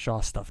Hobbs and Shaw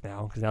stuff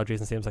now, because now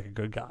Jason Statham's like a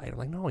good guy. And I'm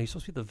like, no, he's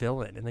supposed to be the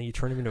villain, and then you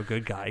turn him into a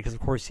good guy because of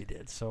course he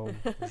did. So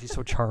he's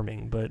so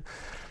charming, but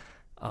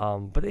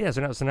yeah,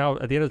 so now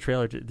at the end of the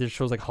trailer, this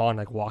shows like Han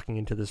like walking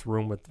into this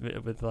room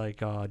with like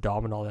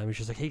Dom and all that. And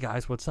she's like, "Hey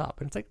guys, what's up?"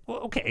 And it's like, well,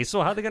 okay,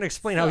 so how are they gonna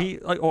explain how he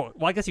like? Oh,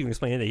 well, I guess you can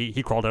explain it. That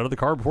he crawled out of the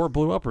car before it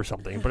blew up or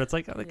something. But it's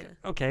like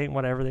okay,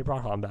 whatever. They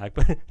brought Han back,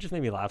 but it just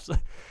made me laugh. So,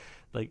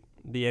 like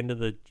the end of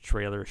the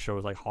trailer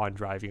shows like Han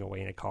driving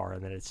away in a car,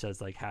 and then it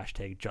says like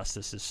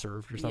 #justice is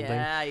served or something.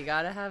 Yeah, you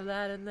gotta have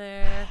that in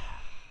there.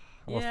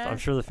 Well, yeah. I'm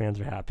sure the fans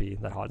are happy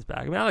that Han's back.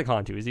 I mean, I like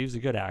Han too. He was a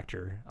good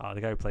actor.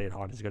 The guy who played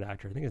Han is a good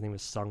actor. I think his name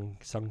was Sung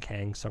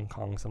Kong,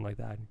 something like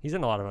that. He's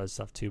in a lot of other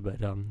stuff too, but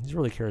he's a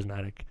really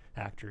charismatic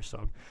actor.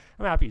 So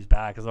I'm happy he's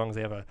back, as long as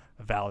they have a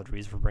valid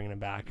reason for bringing him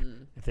back.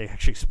 If they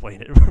actually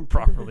explain it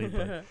properly,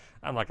 but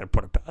I'm not going to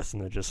put it past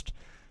them to just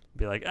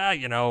be like,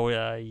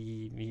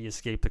 he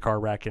escaped the car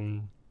wreck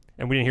and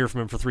we didn't hear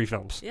from him for 3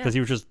 films because he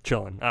was just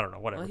chilling. I don't know,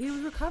 whatever. Well, he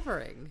was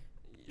recovering.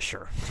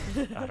 Sure.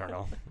 I don't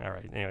know. All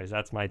right. Anyways,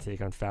 that's my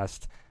take on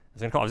Fast.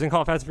 I was gonna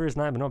call it Fast and Furious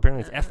 9, but no,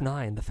 apparently it's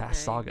F9, the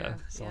Fast Saga.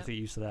 So I'll get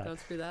used to that. Don't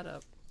screw that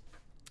up.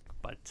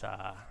 But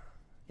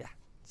yeah.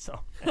 So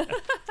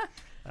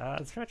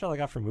that's pretty much all I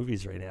got for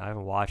movies right now. I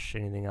haven't watched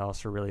anything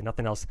else, or really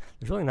nothing else.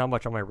 There's really not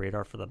much on my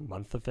radar for the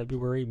month of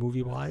February,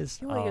 movie wise.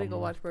 You want to go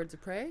watch Birds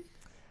of Prey?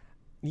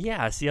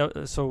 Yeah, see,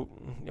 so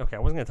okay, I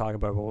wasn't going to talk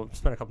about it, but we'll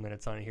spend a couple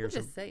minutes on it here.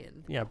 Just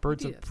saying. Yeah,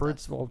 Birds.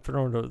 Well,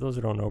 for those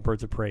who don't know,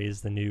 Birds of Prey is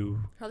the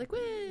new Harley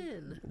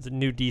Quinn. It's a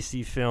new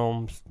DC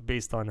film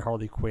based on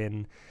Harley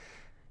Quinn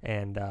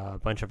and a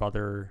bunch of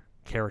other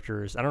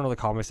characters. I don't know the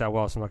comics that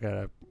well, so I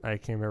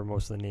can't remember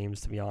most of the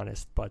names, to be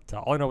honest. But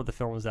all I know about the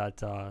film is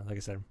that, like I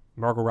said,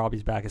 Margot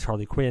Robbie's back as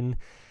Harley Quinn.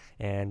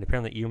 And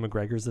apparently Ewan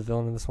McGregor's the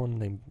villain in this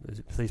one.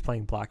 He's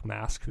playing Black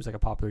Mask, who's like a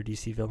popular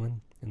DC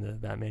villain in the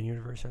Batman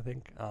universe, I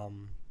think.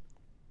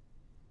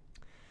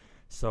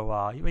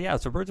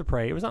 So Birds of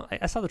Prey. It was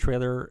I saw the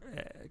trailer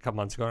a couple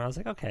months ago, and I was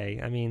like,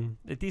 okay. I mean,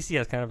 DC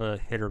has kind of a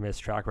hit or miss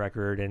track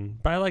record,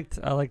 but I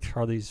liked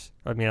Harley's.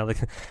 I mean, I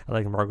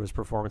like Margot's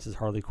performance as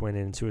Harley Quinn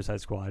in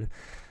Suicide Squad.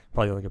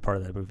 Probably the only good part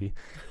of that movie.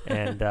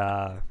 And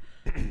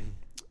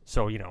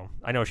so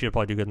I know she'll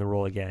probably do good in the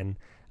role again.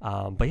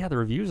 But yeah, the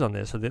reviews on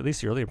this, so at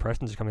least the early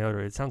impressions are coming out.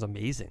 It sounds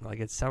amazing. Like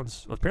it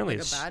sounds apparently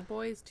like a Bad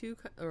Boys 2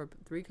 or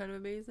 3 kind of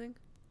amazing.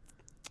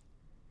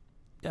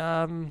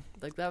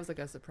 Like that was like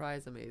a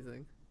surprise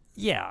amazing.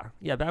 Yeah,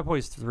 Bad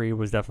Boys 3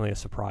 was definitely a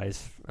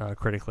surprise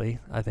critically,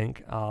 I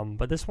think.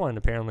 But this one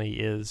apparently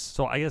is.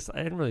 So I guess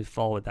I didn't really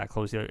follow it that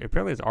closely.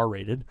 Apparently it's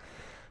R-rated.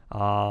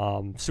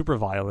 Super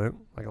violent,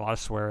 like a lot of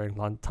swearing,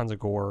 tons of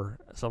gore.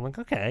 So I'm like,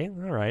 okay,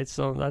 all right.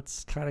 So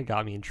that's kind of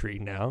got me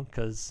intrigued now,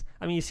 because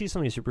I mean, you see so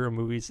many superhero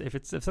movies. If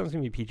something's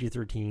gonna be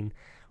PG-13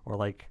 or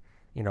like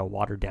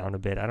watered down a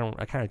bit,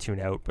 I kind of tune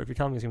out. But if you're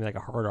telling me it's gonna be like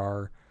a hard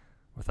R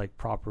with like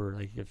proper,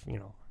 like if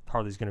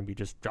Harley's gonna be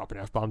just dropping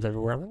F-bombs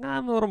everywhere, I'm like,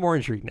 I'm a little more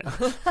intrigued now.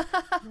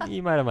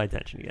 You might have my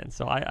attention again.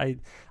 So I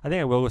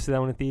think I will go see that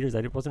one in theaters.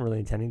 I wasn't really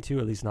intending to,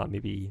 at least not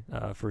maybe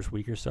first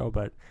week or so,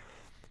 but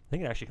I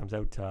think it actually comes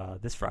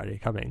out this Friday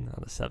coming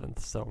on the 7th,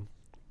 so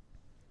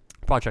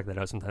I'll probably check that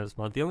out sometime this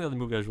month. The only other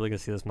movie I was really going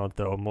to see this month,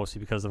 though, mostly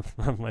because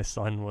of my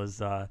son, was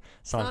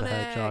Sonic the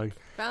Hedgehog.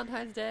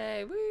 Valentine's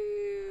Day,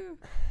 woo!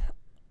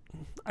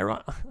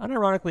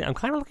 Unironically, I'm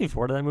kind of looking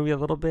forward to that movie a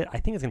little bit. I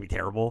think it's going to be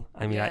terrible.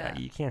 I mean,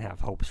 you can't have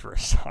hopes for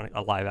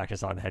a live-action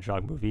Sonic the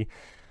Hedgehog movie,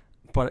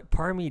 but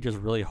part of me just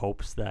really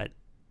hopes that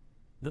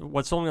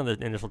what sold me on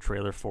the initial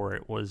trailer for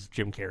it was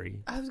Jim Carrey.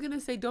 I was going to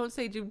say, don't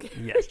say Jim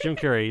Carrey. Yes, Jim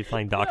Carrey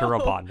playing Dr.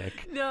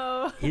 Robotnik.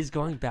 No. He's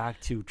going back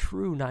to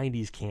true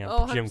 90s camp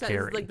Jim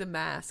Carrey. It's like The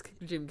Mask,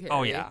 Jim Carrey.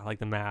 Oh, yeah, like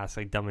The Mask,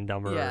 like Dumb and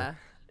Dumber. Yeah.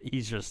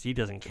 He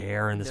doesn't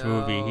care in this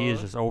movie. He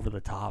is just over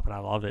the top, and I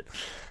love it.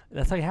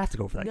 That's how you have to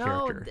go for that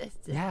character.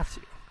 You have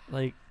to.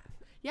 Like.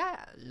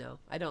 Yeah, no,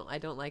 I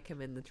don't like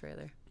him in the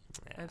trailer.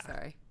 Yeah, I'm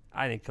sorry.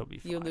 I think he'll be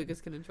fine. You and Lucas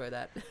can enjoy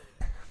that.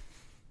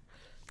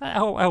 I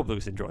hope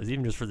Lucas enjoys,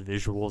 even just for the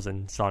visuals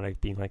and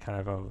Sonic being like kind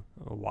of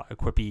a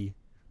quippy,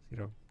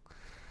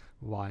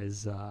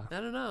 wise. I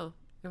don't know.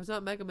 If it's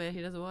not Mega Man,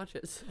 he doesn't watch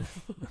it. So.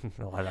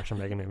 A live action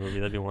Mega Man movie,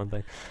 that'd be one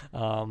thing.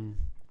 So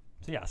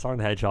yeah, Sonic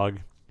the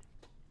Hedgehog.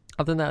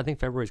 Other than that, I think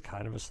February is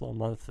kind of a slow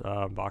month,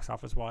 box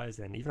office wise,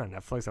 and even on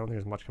Netflix. I don't think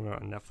there's much coming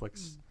out on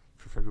Netflix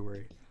for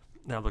February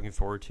that I'm looking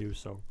forward to.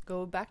 So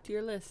go back to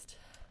your list.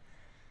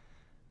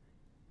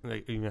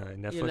 Like Netflix,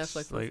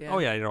 Netflix like yeah. Oh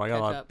yeah, I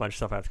got a bunch of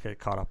stuff I have to get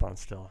caught up on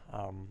still,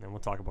 and we'll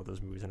talk about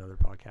those movies in other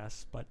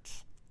podcasts. But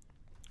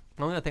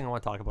the only other thing I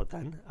want to talk about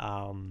then,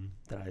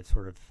 that I've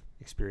sort of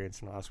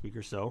experienced in the last week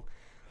or so,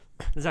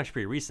 this is actually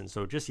pretty recent.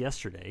 So just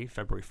yesterday,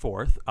 February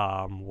 4th,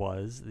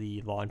 was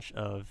the launch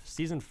of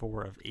season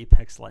 4 of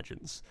Apex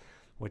Legends,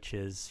 which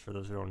is, for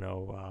those who don't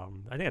know,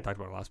 I think I talked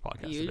about it last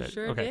podcast. You a bit.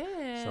 Sure okay.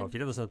 did. So if you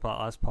didn't listen to the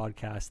last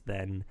podcast,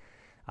 then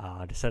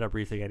to set up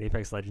briefly again,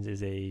 Apex Legends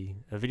is a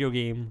video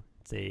game.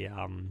 It's a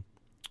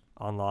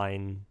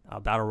online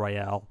battle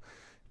royale.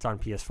 It's on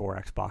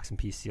PS4, Xbox, and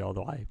PC,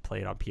 although I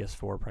play it on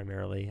PS4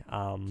 primarily.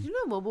 Did you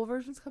know mobile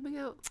version's coming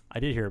out? I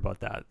did hear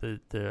about that. I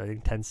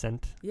think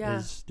Tencent Yeah.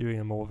 is doing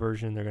a mobile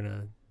version. They're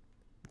gonna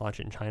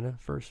launch it in China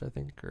first, I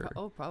think.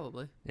 Oh,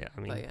 probably. Yeah,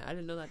 I mean, But yeah, I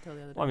didn't know that till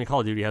the other day. well, I mean,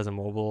 Call of Duty has a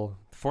mobile.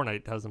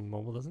 Fortnite has a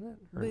mobile, doesn't it?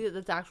 Or, But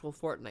that's actual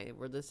Fortnite,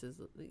 where this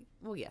is.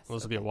 Well, yes. well,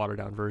 this will be a watered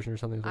down version or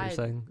something. Is what you're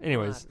saying? I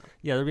Anyways, don't know.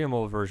 yeah, there'll be a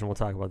mobile version. We'll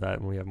talk about that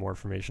when we have more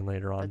information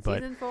later on.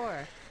 But season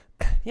 4.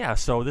 Yeah,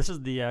 so this is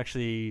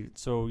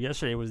so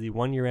yesterday was the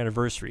 1 year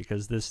anniversary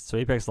because so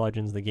Apex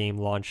Legends, the game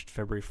launched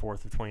February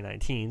 4th of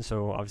 2019.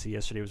 So obviously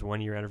yesterday was 1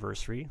 year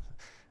anniversary.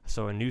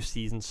 So a new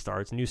season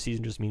starts. New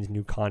season just means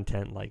new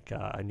content, like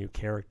a new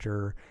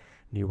character,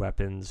 new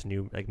weapons,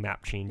 new like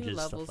map changes, New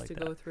stuff levels like to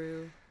that. go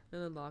through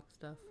and unlock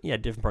stuff. Yeah,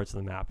 different parts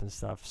of the map and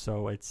stuff.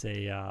 So it's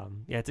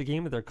it's a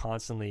game that they're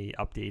constantly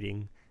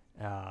updating.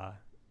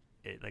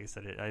 Like I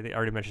said, I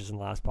already mentioned this in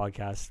the last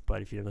podcast,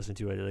 but if you didn't listen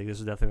to it, like this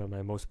was definitely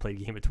my most played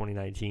game of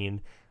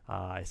 2019.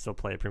 I still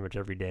play it pretty much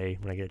every day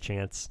when I get a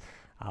chance.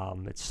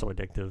 It's so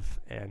addictive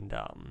and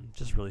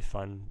just really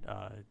fun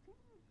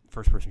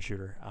first-person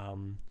shooter.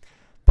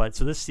 But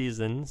so this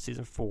season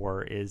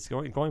 4, is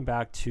going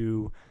back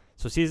to.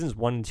 So seasons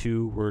 1 and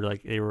 2 were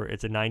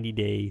it's a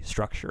 90-day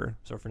structure.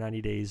 So for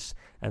 90 days,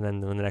 and then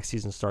when the next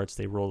season starts,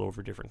 they roll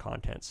over different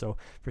content. So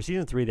for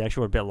season 3, they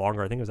actually went a bit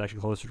longer. I think it was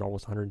actually closer to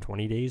almost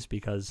 120 days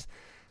because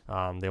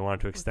they wanted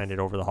to extend it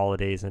over the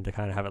holidays and to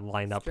kind of have it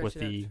lined up with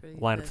the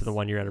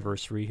 1 year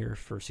anniversary here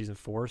for season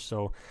 4.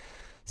 So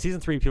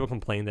season 3, people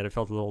complained that it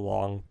felt a little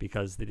long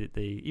because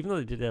even though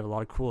they did have a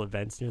lot of cool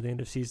events near the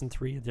end of season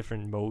 3,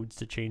 different modes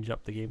to change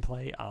up the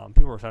gameplay,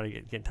 people were starting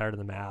to get tired of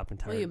the map and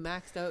tired. Well, you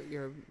maxed out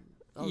your.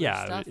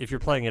 Yeah, if you're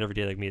playing it every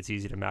day like me, it's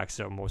easy to max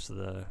out most of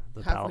the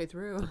halfway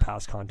through the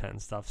past content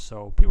and stuff.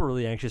 So people were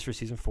really anxious for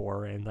season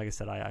 4, and like I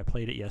said, I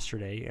played it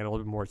yesterday and a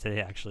little bit more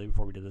today actually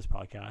before we did this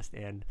podcast.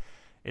 And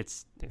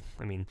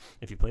I mean,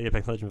 if you played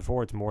Apex Legends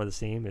before, it's more of the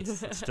same.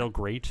 It's still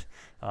great.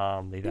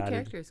 They've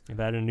added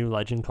a new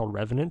legend called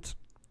Revenant,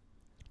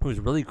 who's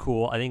really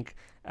cool. I think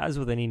as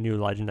with any new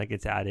legend that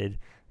gets added,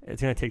 it's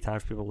going to take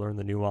time for people to learn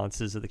the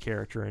nuances of the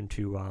character and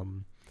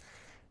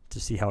to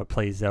see how it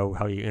plays out,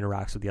 how he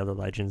interacts with the other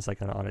legends, like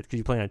on it, because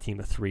you play on a team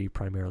of 3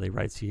 primarily,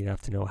 right? So you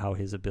have to know how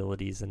his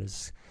abilities and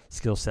his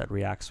skill set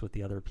reacts with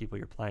the other people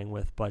you're playing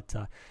with. But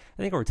I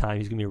think over time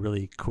he's gonna be a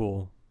really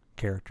cool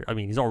character. I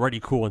mean, he's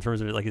already cool in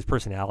terms of like his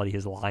personality,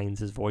 his lines,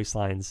 his voice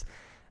lines,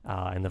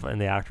 and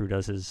the actor who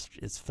does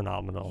it's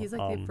phenomenal. He's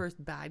like the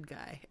first bad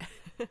guy.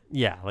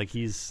 Yeah, like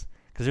because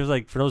there's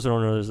like, for those who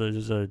don't know,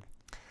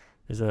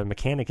 there's a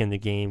mechanic in the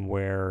game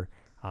where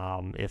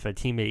if a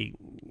teammate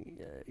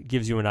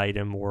gives you an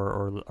item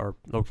or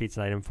locates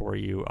an item for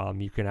you,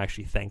 you can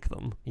actually thank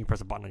them. You can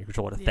press a button on your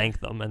controller to thank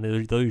them, and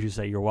they'll usually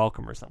say you're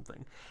welcome or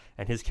something.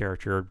 And his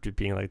character,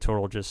 being like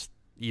total just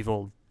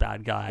evil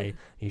bad guy,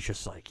 he's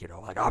just like,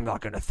 like, I'm not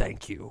gonna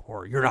thank you,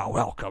 or you're not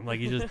welcome. Like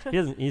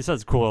he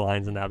says cool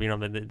lines in that.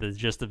 But, the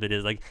gist of it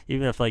is like,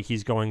 even if like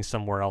he's going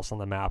somewhere else on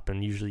the map,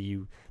 and usually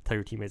you tell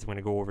your teammates I'm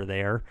gonna go over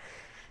there.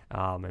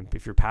 And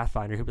if you're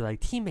Pathfinder, he'll be like,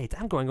 teammates,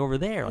 I'm going over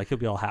there. Like, he'll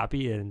be all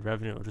happy, and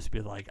Revenant will just be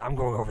like, I'm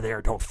going over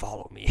there, don't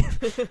follow me.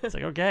 It's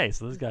like, okay,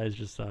 so this guy is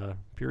just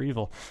pure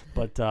evil.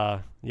 But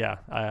yeah,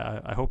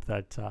 I hope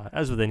that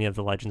as with any of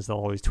the legends, they'll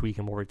always tweak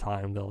him over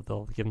time.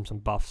 They'll give him some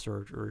buffs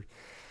or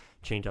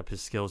change up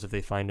his skills if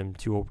they find him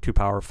too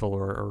powerful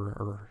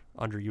or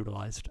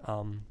underutilized.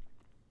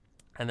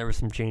 And there were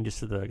some changes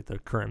to the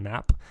current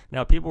map.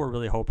 Now, people were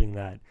really hoping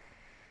that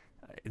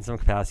in some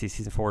capacity,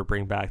 season 4 would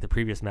bring back the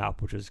previous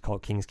map, which is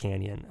called Kings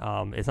Canyon.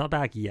 It's not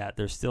back yet.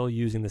 They're still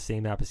using the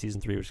same map as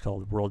season 3, which is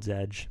called World's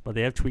Edge, but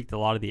they have tweaked a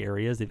lot of the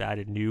areas. They've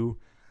added new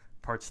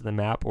parts of the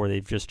map, or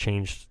they've just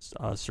changed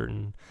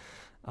certain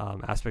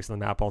aspects of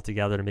the map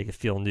altogether to make it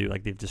feel new.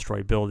 Like, they've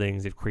destroyed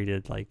buildings, they've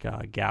created like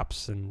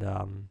gaps and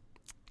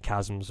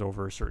chasms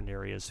over certain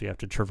areas, so you have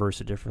to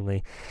traverse it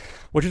differently,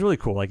 which is really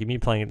cool. Like, me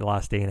playing it the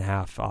last day and a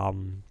half,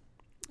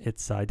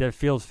 it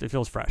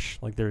feels fresh.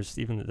 Like, there's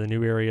even the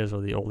new areas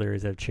or the old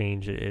areas that have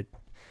changed. It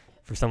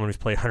for someone who's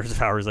played hundreds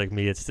of hours like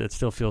me, it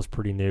still feels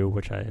pretty new,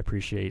 which I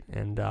appreciate.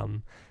 And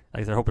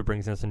like I hope it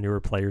brings in some newer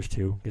players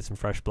too, get some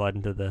fresh blood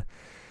into the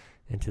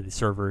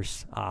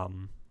servers.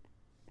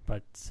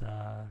 But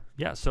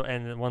yeah. So,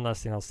 and one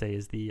last thing I'll say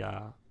is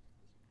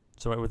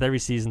so with every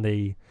season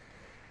they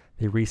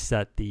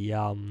reset the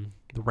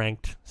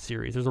ranked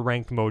series. There's a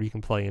ranked mode you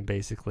can play in,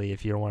 basically.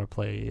 If you don't want to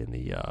play in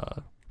the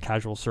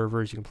casual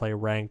servers, you can play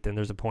ranked, and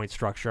there's a point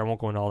structure. I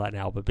won't go into all that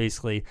now, but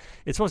basically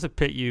it's supposed to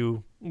pit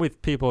you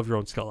with people of your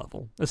own skill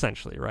level,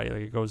 essentially, right?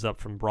 Like, it goes up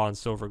from bronze,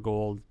 silver,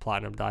 gold,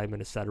 platinum,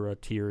 diamond, etc.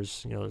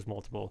 tiers. There's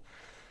multiple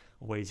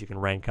ways you can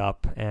rank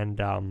up.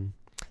 And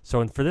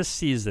so for this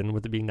season,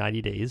 with it being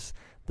 90 days,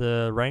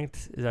 the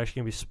ranked is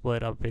actually going to be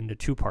split up into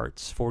 2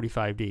 parts,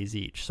 45 days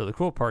each. So the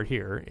cool part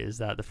here is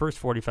that the first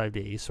 45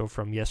 days, so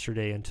from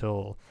yesterday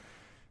until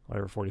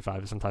whatever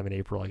 45 is, sometime in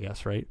April, I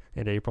guess, right?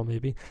 In April,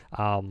 maybe.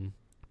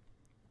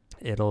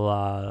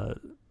 It'll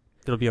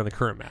that'll be on the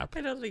current map.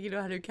 I don't think you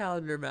know how to do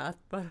calendar math,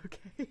 but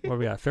okay. What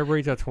we got?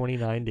 February's got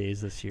 29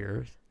 days this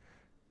year.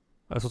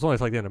 So it's only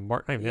like the end of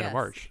March. Not even the end of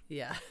March.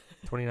 Yeah.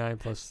 29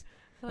 plus.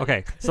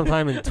 Okay,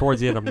 sometime towards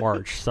the end of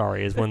March.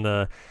 Sorry, is when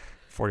the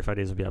 45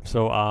 days will be up.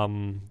 So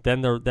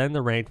then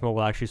the ranked mode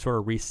will actually sort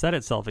of reset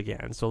itself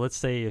again. So let's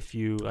say if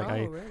you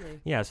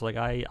really? Yeah. So like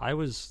I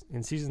was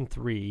in season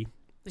 3.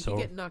 Like so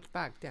you get knocked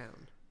back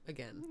down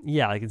again.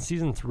 Yeah, like in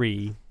season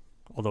 3.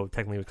 Although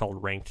technically it was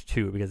called ranked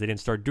 2 because they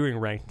didn't start doing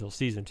ranked until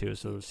season 2.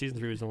 So season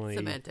 3 was only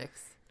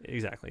semantics.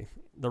 Exactly.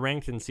 The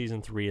ranked in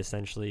season 3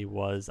 essentially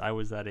was I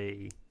was at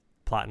a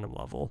platinum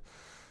level,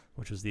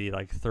 which was the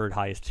like third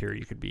highest tier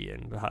you could be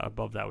in.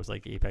 Above that was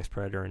like Apex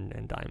Predator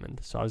and Diamond.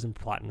 So I was in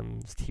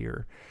platinum's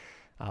tier.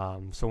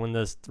 So when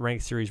this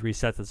ranked series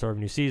resets at the start of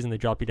a new season, they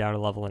drop you down a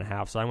level and a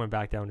half. So I went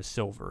back down to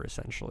silver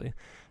essentially.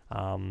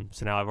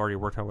 So now I've already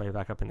worked my way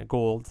back up into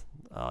gold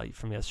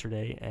from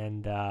yesterday,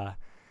 and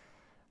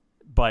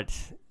but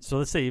so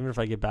let's say even if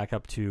I get back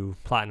up to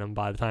platinum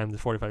by the time the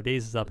 45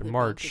 days is up in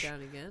March,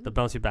 they'll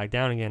bounce you back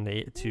down again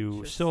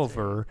to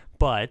silver.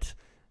 But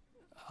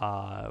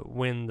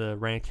when the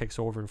rank kicks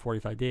over in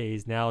 45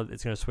 days, now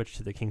it's going to switch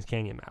to the Kings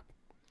Canyon map.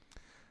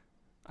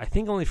 I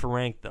think only for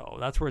ranked though.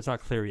 That's where it's not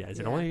clear yet. Is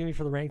it only going to be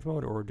for the ranked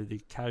mode, or do the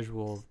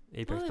casual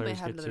Apex players they might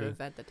have get another to?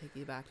 event that take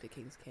you back to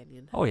Kings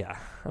Canyon. Oh yeah,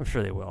 I'm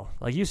sure they will.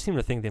 Like you seem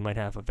to think they might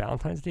have a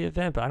Valentine's Day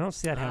event, but I don't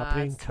see that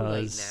happening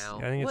because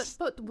I think it's.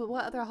 But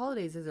what other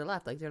holidays is there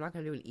left? Like they're not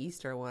going to do an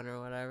Easter one or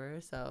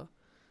whatever. So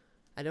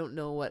I don't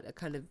know what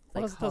kind of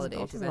holiday.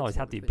 It doesn't always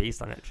have to be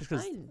based on it. Just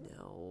because I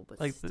know, but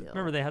like still.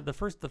 remember they had the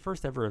first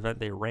ever event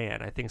they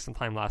ran. I think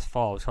sometime last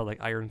fall. It was called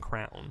like Iron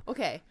Crown.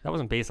 Okay, that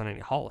wasn't based on any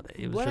holiday.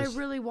 It was what just... I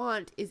really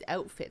want is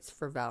outfits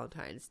for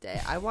Valentine's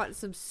Day. I want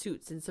some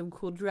suits and some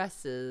cool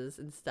dresses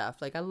and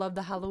stuff. Like I love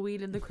the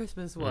Halloween and the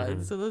Christmas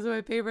ones. So those are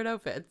my favorite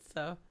outfits.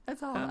 So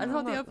that's all. I just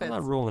want the outfits.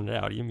 I'm not ruling it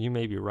out. You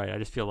may be right. I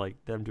just feel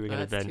like them doing an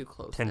event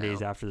 10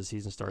 days after the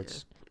season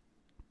starts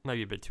might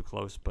be a bit too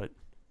close, but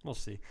we'll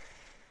see.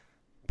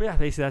 But yeah,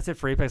 basically that's it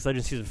for Apex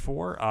Legends Season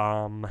 4.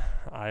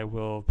 I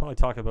will probably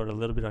talk about it a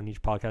little bit on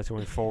each podcast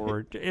going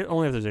forward.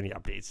 Only if there's any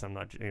updates. I'm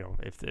not,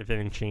 if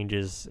anything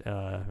changes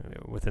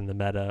within the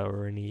meta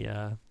or any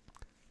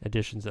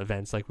additions,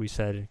 events, like we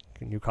said,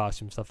 new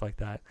costumes, stuff like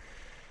that.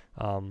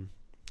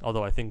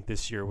 Although I think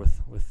this year with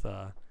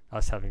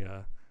us having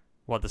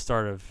at the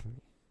start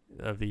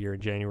of the year in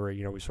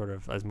January, we sort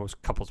of, as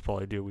most couples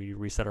probably do, we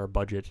reset our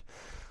budget.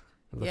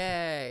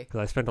 Yay! Because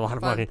I spent a lot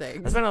of money.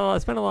 I spent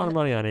a lot of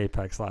money on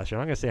Apex last year.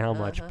 I'm not gonna say how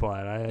much,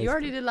 but you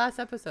already did last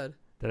episode.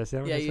 Did I say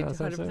how much? Yeah, you did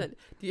 100%.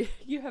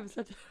 You have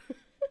such.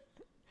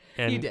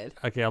 And, you did.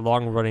 Okay, a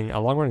long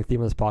running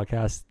theme of this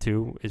podcast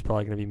too is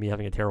probably going to be me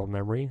having a terrible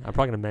memory. I'm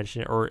probably going to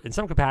mention it, or in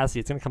some capacity,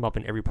 it's going to come up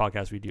in every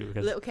podcast we do.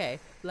 Because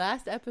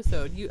last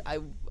episode,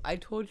 I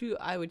told you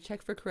I would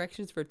check for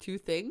corrections for 2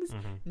 things.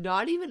 Mm-hmm.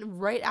 Not even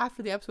right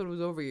after the episode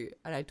was over, and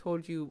I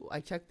told you I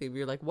checked them.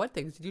 You're like, "What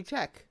things did you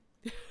check?"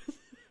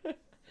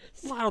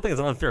 Well, I don't think it's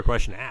an unfair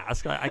question to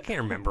ask. I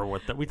can't remember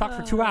we talked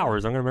for 2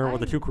 hours. I'm going to remember what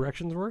the 2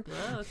 corrections were.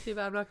 Well, let's see if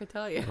I'm not going to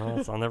tell you.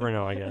 Well, I'll never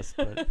know, I guess.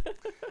 But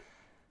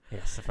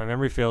yes, if my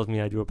memory fails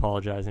me, I do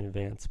apologize in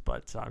advance.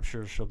 But I'm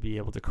sure she'll be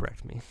able to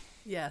correct me.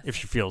 Yes. If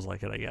she feels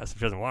like it, I guess. If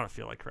she doesn't want to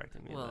feel like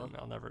correcting me, then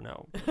I'll never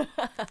know.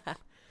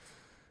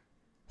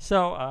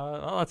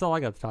 So that's all I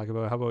got to talk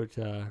about. How about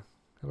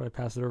I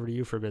pass it over to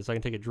you for a bit so I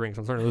can take a drink?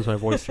 So I'm starting to lose my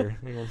voice here.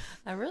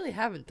 I really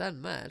haven't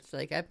done much.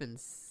 Like I've been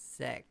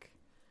sick.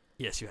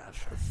 Yes, you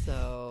have.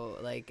 So,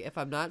 if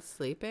I'm not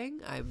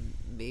sleeping, I'm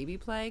maybe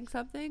playing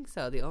something.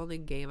 So, the only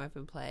game I've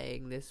been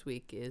playing this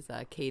week is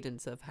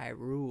Cadence of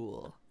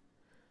Hyrule.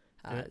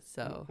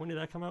 So when did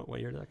that come out?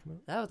 What year did that come out?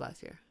 That was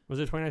last year. Was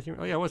it 2019?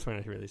 Oh, yeah, it was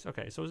 2019 release.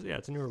 Okay, so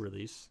it's a newer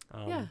release.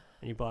 Yeah.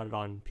 And you bought it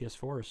on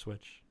PS4 or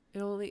Switch?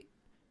 It's on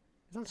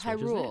Switch,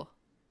 Hyrule. isn't it?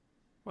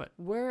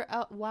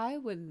 What? Why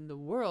in the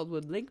world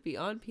would Link be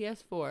on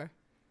PS4?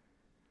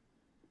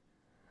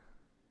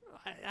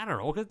 I don't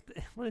know.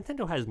 Well,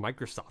 Nintendo has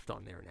Microsoft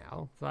on there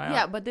now.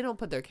 So but they don't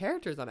put their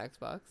characters on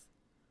Xbox.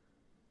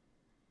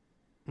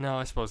 No,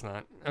 I suppose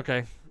not.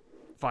 Okay,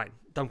 fine.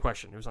 Dumb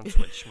question. It was on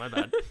Switch. My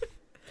bad.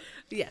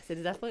 Yes, it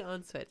is definitely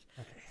on Switch.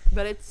 Okay.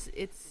 But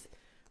it's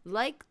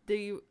like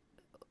the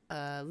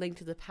Link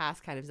to the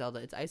Past kind of Zelda.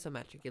 It's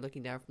isometric. You're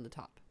looking down from the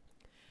top.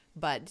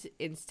 But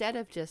instead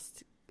of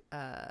just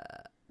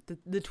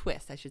the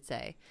twist, I should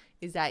say,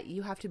 is that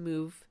you have to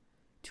move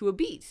to a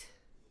beat.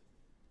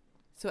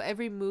 So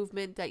every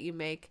movement that you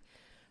make,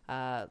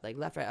 like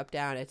left, right, up,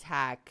 down,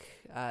 attack,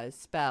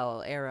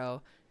 spell,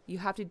 arrow, you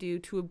have to do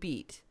to a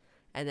beat.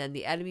 And then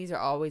the enemies are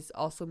always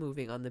also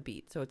moving on the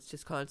beat. So it's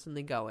just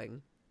constantly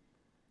going.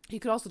 You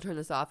could also turn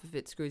this off if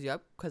it screws you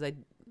up, because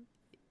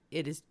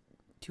it is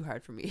too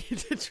hard for me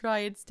to try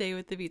and stay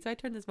with the beat. So I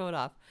turned this mode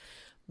off.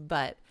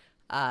 But,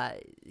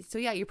 so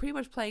yeah, you're pretty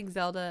much playing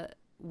Zelda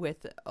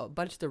with a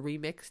bunch of the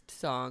remixed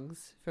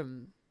songs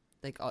from,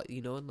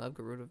 and Love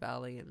Gerudo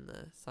Valley and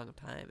the Song of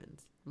Time and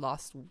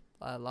Lost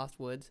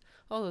Woods,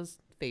 all those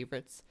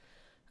favorites.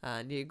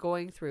 And you're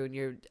going through,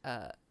 and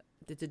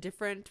it's a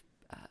different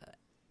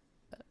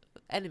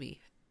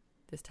enemy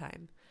this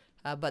time.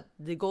 But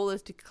the goal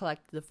is to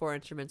collect the 4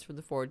 instruments from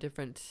the 4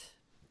 different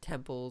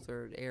temples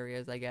or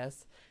areas, I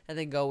guess, and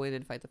then go in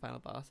and fight the final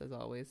boss as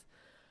always.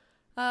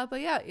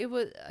 But yeah, it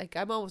was like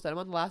I'm almost done. I'm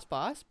on the last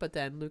boss, but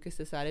then Lucas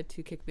decided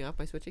to kick me off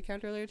my Switch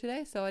account earlier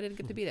today, so I didn't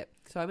get to beat it.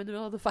 So I'm in the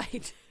middle of the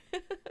fight.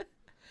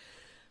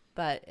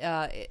 But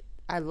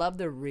I love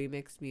the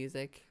remix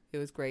music. It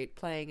was great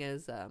playing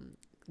as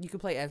you can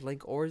play as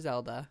Link or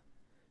Zelda.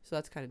 So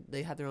that's kind of,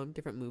 they have their own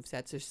different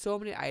movesets. There's so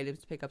many items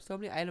to pick up, so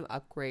many item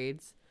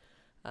upgrades.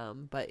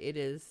 But it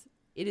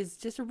is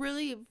just a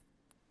really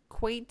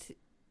quaint,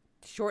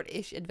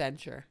 short-ish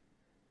adventure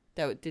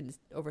that didn't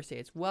overstay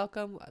its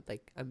welcome.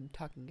 Like, I'm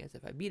talking as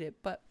if I beat it,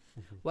 but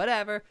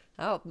whatever.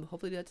 I'll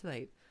hopefully do that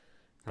tonight.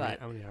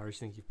 How many hours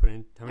do you think you've put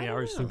in? How many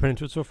hours have you put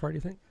into it so far, do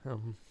you think?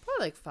 Probably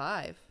like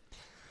 5.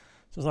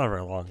 So it's not a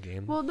very long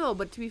game. Well, no,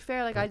 but to be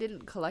fair, like, I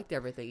didn't collect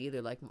everything either.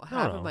 Like,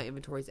 half of my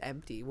inventory is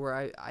empty.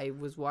 Where I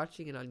was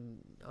watching it on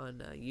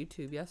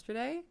YouTube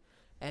yesterday,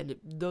 and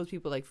those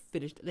people, like,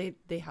 finished.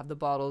 They have the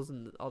bottles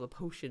and all the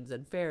potions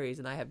and fairies,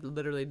 and I have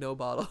literally no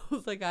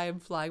bottles. Like, I am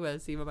flying by the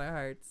seam of my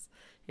hearts.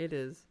 It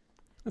is.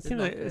 It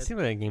seems like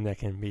a game that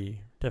can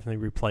be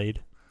definitely replayed.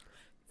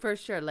 For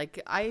sure.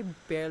 Like, I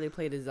barely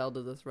played a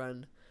Zelda this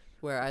run,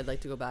 where I'd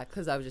like to go back,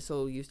 because I was just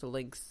so used to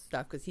Link's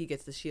stuff, because he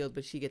gets the shield,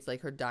 but she gets,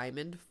 like, her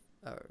diamond,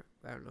 or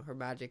I don't know, her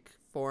magic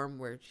form,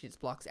 where she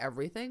just blocks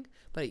everything,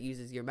 but it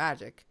uses your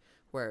magic,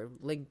 where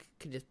Link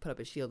can just put up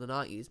a shield and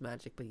not use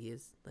magic, but he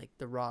has, like,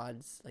 the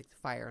rods, like the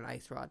fire and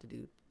ice rod, to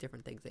do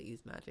different things that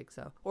use magic.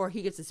 So, or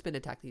he gets a spin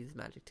attack that uses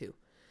magic too.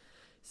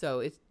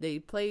 So they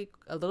play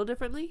a little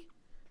differently,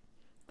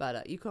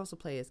 but you can also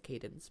play as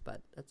Cadence,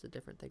 but that's a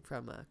different thing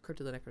from Crypt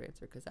of the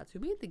Necrodancer, because that's who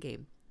made the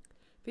game.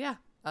 But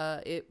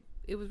yeah,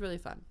 it was really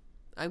fun.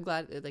 I'm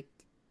glad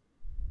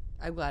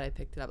I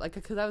picked it up, like,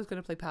 because I was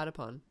going to play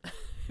Patapon,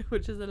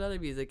 which is another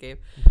music game.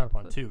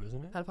 Patapon 2,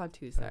 isn't it? Patapon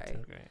 2, sorry.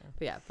 Okay, yeah.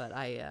 But yeah, but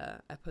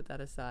I put that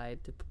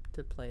aside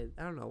to play.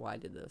 I don't know why I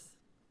did this.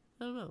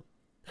 I don't know.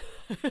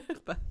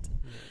 But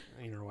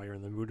you don't know why you're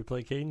in the mood to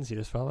play Cadence? You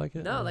just felt like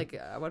it? No, like,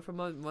 I went from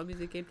one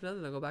music game to another,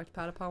 and I'll go back to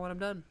Patapon when I'm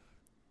done.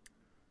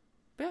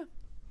 But yeah,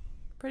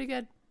 pretty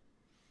good.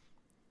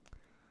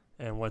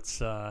 And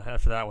what's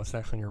after that? What's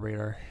next on your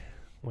radar?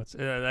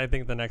 I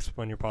think the next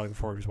one you're probably looking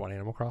forward to is what,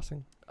 Animal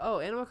Crossing? Oh,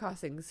 Animal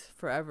Crossing's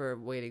forever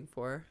waiting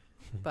for.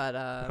 But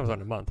it comes out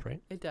in a month,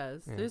 right? It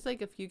does. Yeah. There's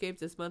like a few games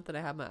this month that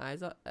I have my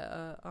eyes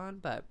on,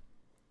 but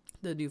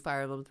the new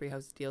Fire Emblem Three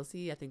Houses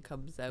DLC I think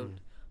comes out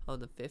on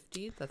the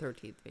 15th, the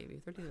 13th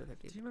maybe, 13th or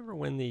 15th. Do you remember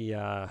when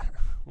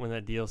when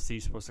that DLC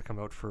is supposed to come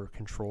out for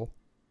Control?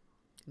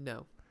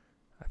 No.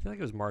 I feel like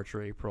it was March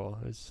or April.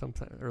 It was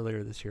sometime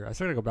earlier this year. I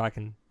started to go back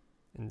and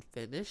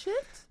finish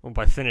it. Well,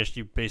 by finished,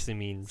 you basically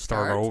mean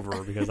start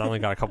over, because I only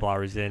got a couple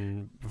hours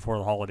in before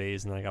the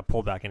holidays, and then I got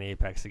pulled back in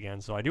Apex again.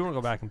 So I do want to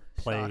go back and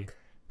play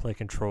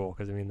Control,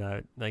 because I mean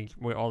that, like,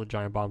 with all the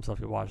Giant Bomb stuff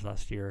we watched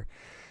last year,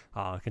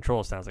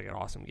 Control sounds like an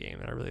awesome game,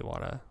 and I really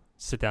want to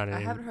sit down and.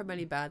 I haven't heard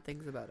many bad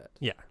things about it.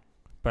 Yeah,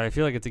 but I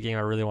feel like it's a game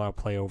I really want to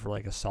play over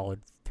like a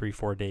solid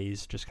 3-4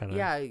 days, just kind of.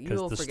 Yeah,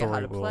 you'll forget how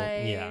to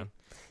play. Yeah.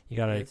 You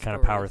gotta kind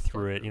of power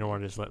through it. You don't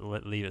want to just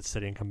leave it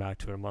sitting and come back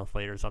to it a month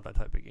later. It's not that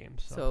type of game.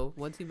 So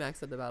once you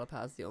max out the battle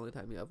pass, the only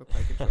time you ever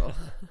play Control.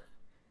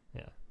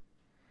 Yeah.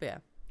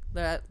 But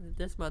yeah,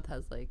 this month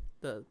has like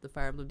the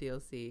Fire Emblem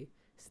DLC,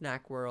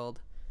 Snack World,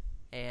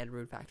 and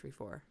Rune Factory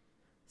 4.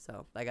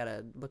 So I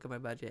gotta look at my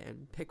budget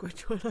and pick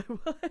which one I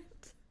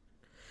want.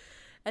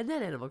 And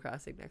then Animal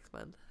Crossing next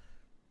month.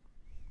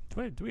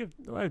 Do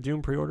I have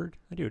Doom pre-ordered?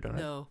 I do, don't I?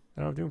 No. I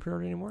don't have Doom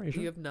pre-ordered anymore?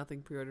 You have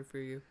nothing pre-ordered for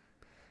you.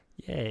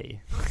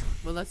 Yay.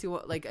 Unless you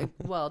want, like,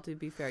 well, to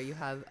be fair, you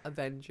have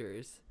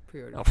Avengers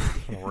pre-ordered.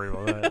 Oh, don't worry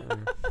about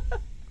that.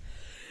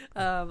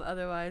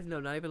 Otherwise, no,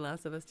 not even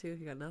Last of Us 2.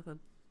 You got nothing.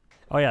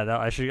 Oh yeah,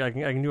 I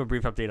can do a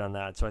brief update on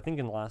that. So I think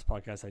in the last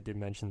podcast I did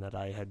mention that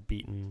I had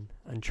beaten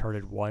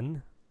Uncharted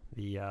 1,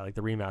 the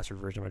remastered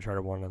version of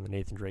Uncharted 1 on the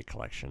Nathan Drake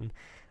collection.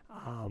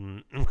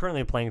 I'm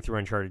currently playing through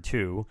Uncharted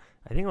 2.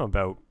 I think I'm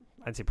about,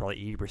 I'd say probably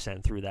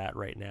 80% through that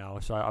right now.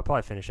 So I'll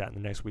probably finish that in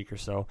the next week or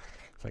so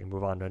I can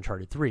move on to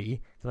Uncharted 3.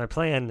 So my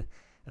plan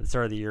at the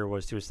start of the year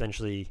was to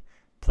essentially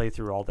play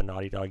through all the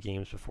Naughty Dog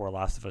games before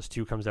Last of Us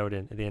 2 comes out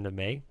at the end of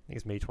May. I think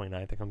it's May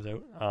 29th it comes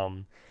out.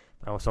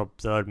 So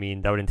that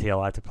would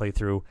entail I have to play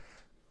through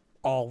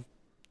all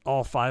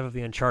 5 of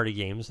the Uncharted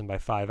games, and by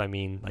 5 I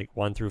mean like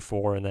 1 through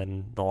 4, and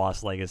then The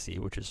Lost Legacy,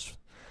 which is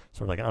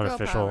sort of like an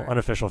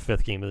unofficial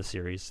 5th game of the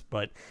series.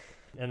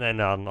 And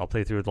then I'll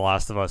play through The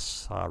Last of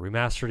Us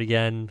Remastered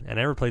again, and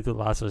I never played through The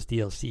Last of Us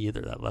DLC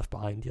either, that Left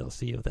Behind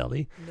DLC with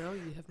Ellie. No,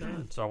 you have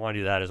not. So I want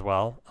to do that as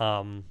well.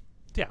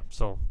 Yeah,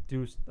 so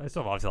I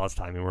still have obviously lots of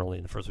time. I mean, we're only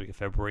in the first week of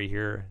February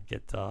here.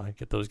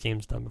 Get those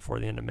games done before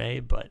the end of May,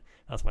 but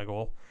that's my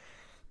goal.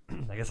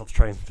 I guess I'll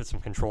try and fit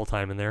some Control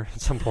time in there at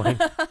some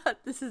point.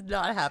 This is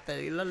not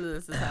happening. None of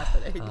this is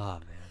happening. Oh,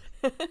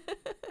 man.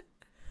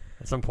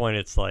 At some point,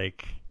 it's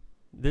like,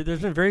 there's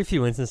been very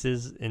few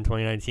instances in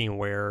 2019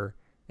 where,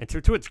 and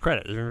to its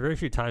credit, there's been very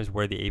few times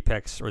where the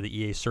Apex or the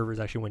EA servers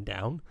actually went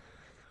down,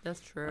 That's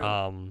true.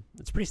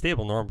 It's pretty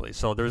stable normally.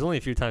 So there was only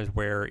a few times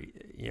where,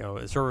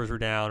 the servers were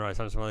down or I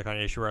saw some other kind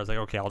of issue where I was like,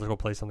 okay, I'll just go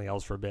play something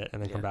else for a bit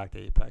and then come back to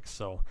Apex.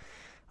 So,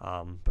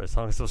 but as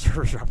long as those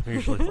servers are up, I'm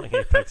usually playing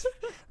Apex.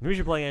 I'm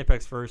usually playing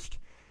Apex first.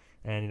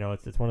 And,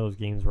 it's one of those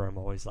games where I'm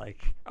always like,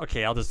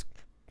 okay, I'll just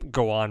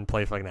go on and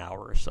play for like an hour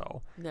or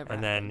so. Never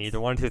and happens. then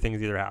either one of two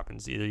things either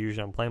happens. Either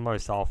usually I'm playing by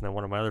myself and then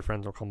one of my other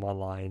friends will come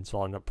online, so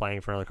I'll end up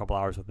playing for another couple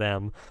hours with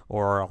them,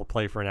 or I'll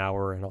play for an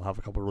hour and I'll have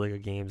a couple really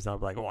good games and I'll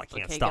be like, I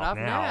can't stop get off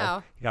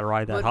now. You gotta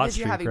ride that Well, hot because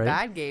streak, you're having right?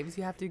 bad games,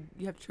 you have to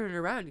turn it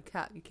around.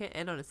 You can't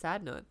end on a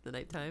sad note at the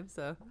nighttime.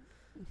 So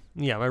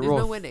Yeah, there's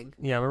no winning.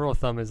 Yeah, my rule of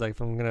thumb is like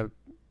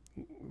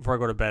before I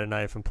go to bed at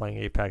night, if I'm playing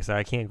Apex,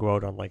 I can't go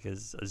out on like a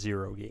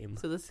 0 game.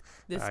 So this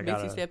makes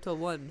gotta- you stay up till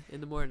 1 in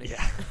the morning.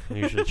 Yeah, I'm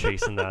usually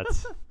chasing that. All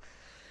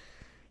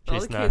the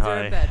Chasing that kids are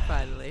high. in bed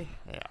finally.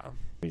 Yeah.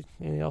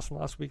 Anything else from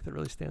last week that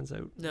really stands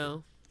out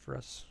No, for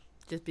us?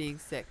 just being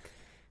sick.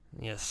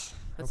 Yes.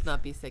 Let's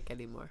not be sick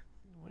anymore.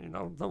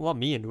 Don't let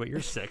me into it. You're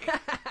sick.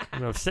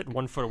 I'm sitting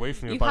 1 foot away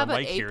from you You by have the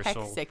an mic here, Apex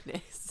so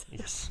sickness.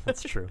 yes,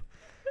 that's true.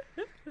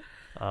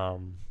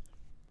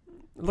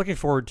 Looking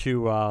forward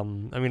to. I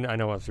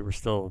know obviously we're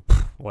still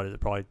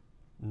probably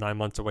 9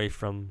 months away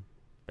from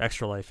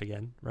Extra Life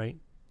again, right?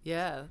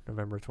 Yeah.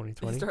 November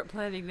 2020. Start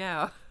planning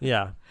now.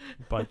 Yeah,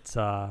 but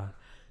I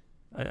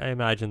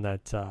imagine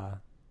that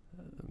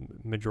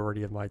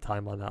majority of my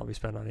time on that will be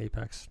spent on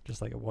Apex,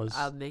 just like it was.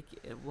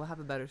 We'll have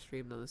a better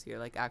stream though this year,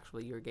 like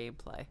actually your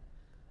gameplay.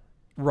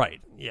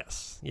 Right.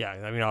 Yes. Yeah.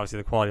 I mean, obviously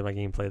the quality of my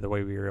gameplay, the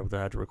way we were able to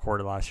have to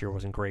record it last year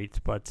wasn't great,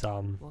 but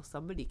well,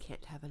 somebody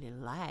can't have any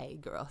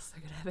lag, or else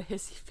they're gonna have a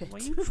hissy fit.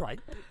 well, you try.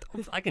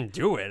 I can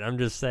do it. I'm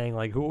just saying,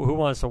 like, who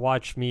wants to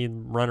watch me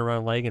run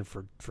around lagging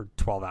for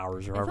 12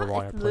 hours or however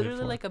long I It's played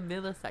literally for? like a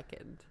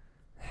millisecond.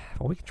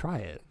 Well, we can try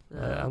it.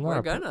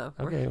 We're gonna.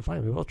 Okay,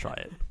 fine. We will try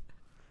it.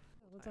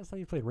 That's how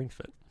you played Ring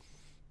Fit.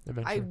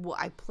 Eventually.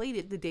 I played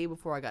it the day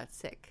before I got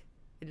sick,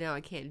 and now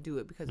I can't do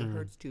it because it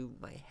hurts to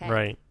my head.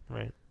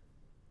 Right.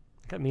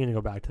 Got meaning to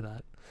go back to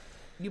that.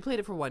 You played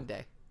it for one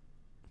day.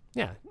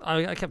 Yeah,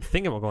 I kept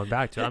thinking about going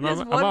back to it.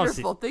 It's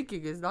wonderful.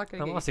 Thinking is not going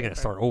to. I'm honestly going to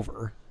start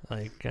over,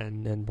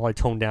 and probably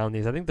tone down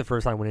these. I think the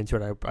first time I went into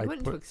it, I went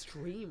into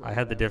extreme. I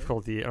had the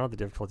difficulty, not the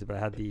difficulty, but I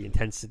had the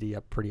intensity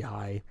up pretty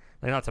high,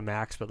 like not to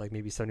max, but like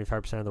maybe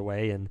 75% of the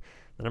way. And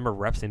the number of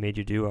reps they made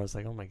you do, I was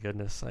like, oh my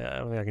goodness, I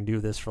don't think I can do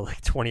this for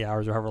like 20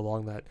 hours or however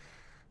long that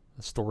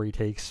the story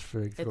takes.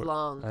 It's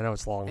long. I know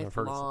it's long. It's I've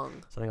heard long.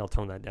 so I think I'll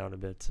tone that down a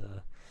bit.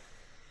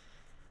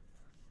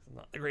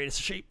 Not the greatest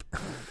shape.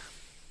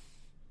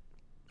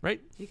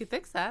 Right? You can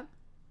fix that.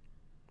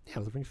 Yeah,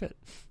 with Ring Fit.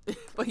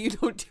 But you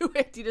don't do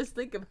it. You just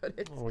think about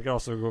it. Well, we can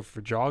also go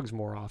for jogs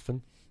more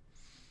often.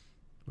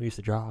 We used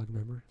to jog,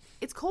 remember?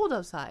 It's cold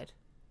outside.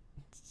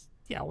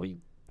 Yeah, we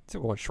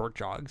still go on short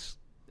jogs.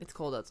 It's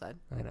cold outside.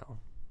 I know.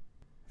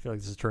 I feel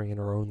like this is turning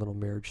into our own little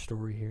marriage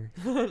story here.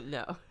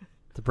 No.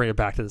 To bring it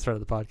back to the start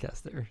of the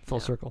podcast there. Full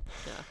circle.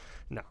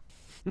 Yeah.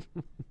 No.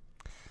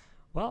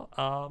 Well,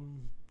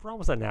 we're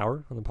almost at an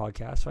hour on the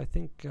podcast, so I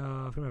think if we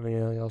don't have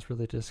anything else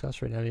really to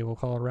discuss right now, maybe we'll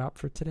call it a wrap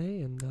for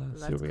today and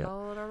see what we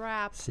call it a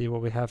wrap. See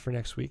what we have for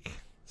next week.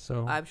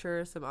 So I'm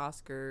sure some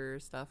Oscar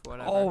stuff,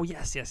 whatever. Oh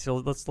yes. So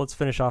let's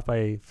finish off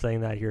by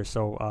saying that here.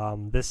 So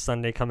this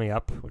Sunday coming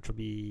up, which will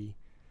be,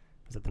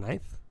 is it the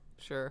 9th?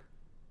 Sure.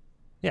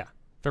 Yeah,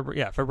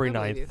 February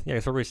 9th. You. Yeah,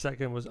 February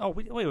 2nd was. Oh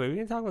wait, we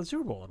didn't talk about the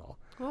Super Bowl at all.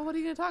 Well, what are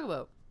you going to talk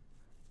about?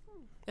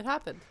 It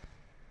happened.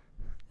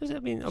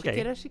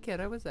 Okay.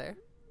 Shakira was there.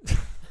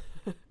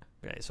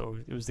 Okay, so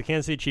it was the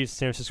Kansas City Chiefs,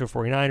 San Francisco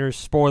 49ers.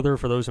 Spoiler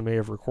for those who may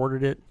have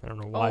recorded it. I don't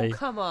know why. Oh,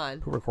 come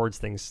on. Who records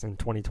things in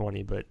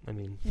 2020, but I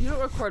mean. You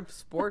don't record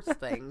sports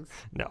things.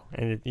 No,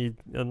 and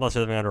unless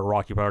you're living under a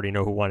rock, you probably already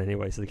know who won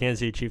anyway. So the Kansas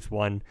City Chiefs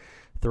won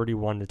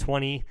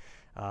 31-20.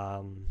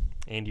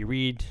 Andy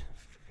Reid,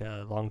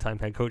 longtime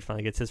head coach,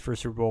 finally gets his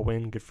first Super Bowl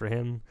win. Good for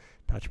him.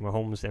 Patrick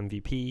Mahomes,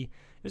 MVP. It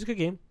was a good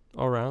game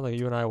all around. Like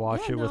you and I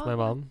watched it with my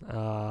mom.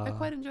 I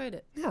quite enjoyed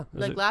it. Yeah.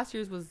 Last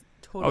year's was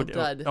total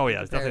dud. Oh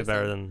yeah, it's definitely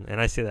better than,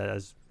 and I say that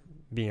as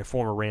being a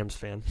former Rams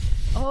fan.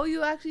 Oh,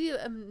 you actually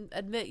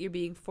admit you're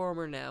being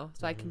former now,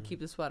 so I can keep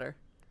the sweater.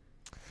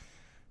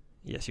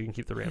 Yes, you can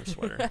keep the Rams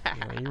sweater.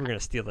 You were going to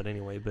steal it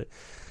anyway, but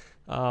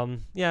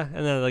yeah.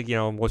 And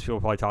then most people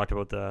probably talked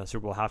about the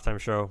Super Bowl halftime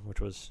show,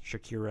 which was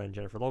Shakira and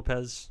Jennifer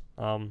Lopez.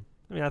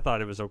 I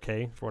thought it was it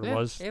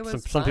was. It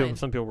was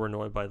some people were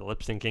annoyed by the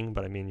lip syncing,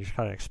 but you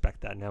kind of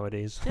expect that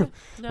nowadays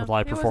No, with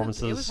live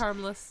performances. It was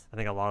harmless. I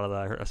think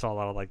I saw a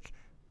lot of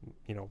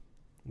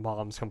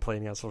moms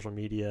complaining on social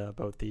media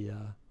about the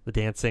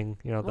dancing,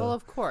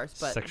 Of course,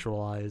 but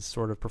sexualized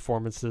sort of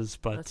performances,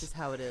 but that's just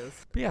how it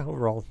is. But yeah,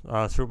 overall,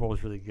 Super Bowl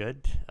was really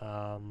good.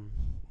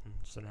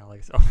 So now,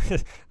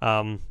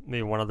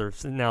 maybe one other.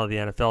 Now the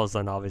NFL is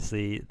done.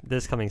 Obviously,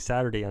 this coming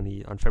Saturday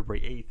on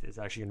February 8th is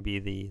actually going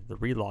to be the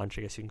relaunch,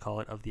 I guess you can call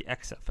it, of the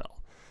XFL.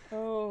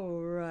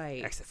 Oh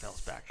right,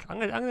 XFL's back. I'm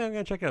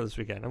gonna check it out this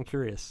weekend. I'm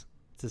curious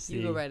to see.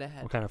 You go right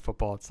ahead. What kind of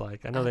football it's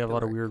like. I know they have a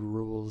lot of weird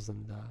rules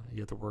and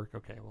you have to work.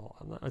 Okay, well,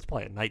 it's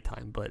probably at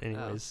nighttime, but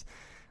anyways,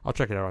 I'll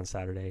check it out on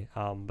Saturday.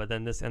 But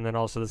then this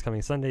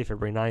coming Sunday,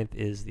 February 9th,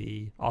 is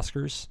the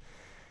Oscars.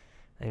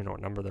 I don't know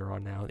what number they're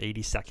on now,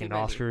 82nd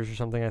Oscars or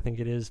something, I think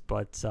it is.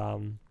 But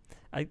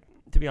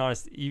to be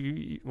honest,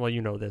 you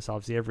know this.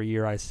 Obviously, every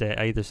year I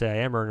either say I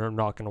am or I'm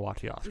not going to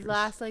watch the Oscars.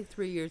 Last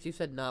 3 years you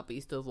said not, but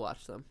you still have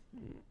watched them.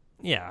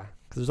 Yeah,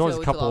 because there's always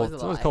a couple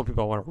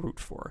people I want to root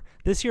for.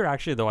 This year,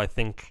 actually, though, I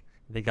think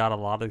they got a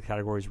lot of the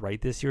categories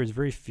right this year. There's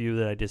very few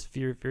that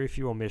very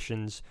few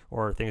omissions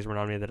or things were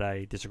nominated that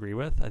I disagree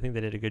with. I think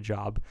they did a good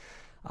job,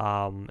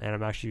 and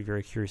I'm actually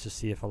very curious to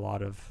see if a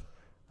lot of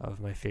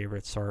my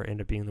favorites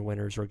end up being the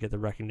winners or get the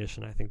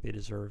recognition I think they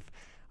deserve.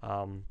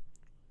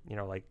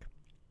 Like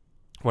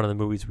one of the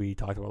movies we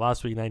talked about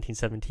last week,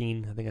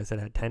 1917, I think I said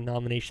had 10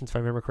 nominations if I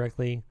remember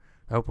correctly.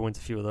 I hope it wins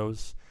a few of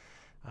those.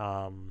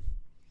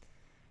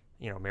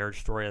 Marriage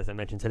Story, as I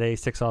mentioned today,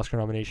 6 Oscar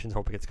nominations.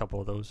 Hope it gets a couple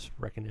of those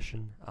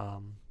recognition.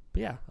 But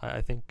yeah,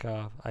 I think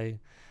I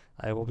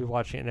will be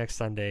watching it next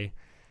Sunday,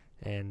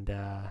 and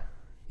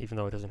even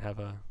though it doesn't have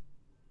a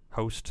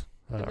host,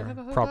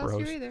 proper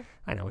host, either.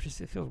 I know it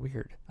feels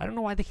weird. I don't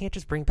know why they can't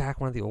just bring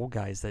back one of the old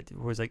guys that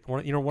was like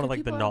one of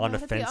like the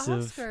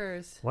non-offensive.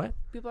 What?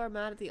 People are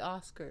mad at the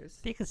Oscars.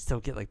 They could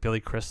still get like Billy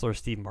Crystal or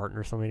Steve Martin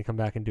or somebody to come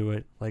back and do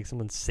it, like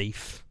someone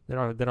safe.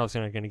 They're not also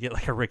going to get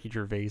like a Ricky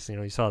Gervais.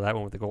 You saw that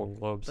one with the Golden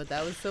Globes. But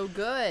that was so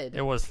good.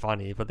 It was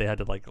funny, but they had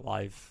to like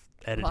live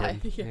edit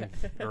him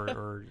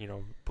or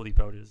bleep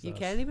out his. You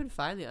can't even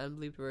find the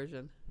unbleeped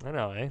version. I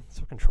know, eh?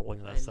 So controlling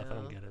of that stuff. I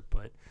don't get it,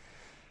 but.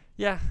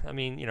 Yeah, I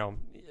mean,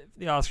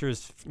 the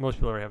Oscars, most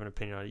people already have an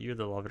opinion on it. You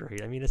either love it or hate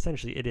it. I mean,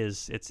 essentially,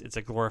 it's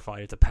a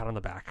glorified, it's a pat on the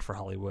back for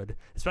Hollywood,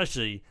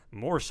 especially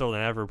more so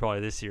than ever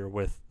probably this year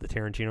with the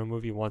Tarantino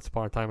movie, Once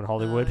Upon a Time in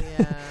Hollywood,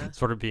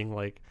 sort of being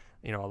like,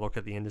 a look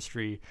at the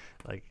industry.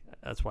 Like,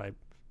 that's why it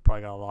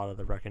probably got a lot of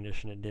the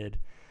recognition it did.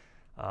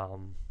 But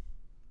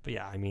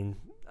yeah, I mean,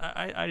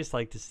 I just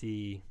like to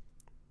see...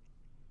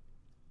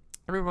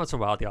 Every once in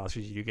a while at the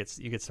Oscars, you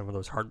get some of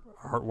those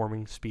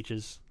heartwarming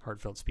speeches,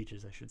 heartfelt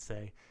speeches, I should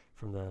say,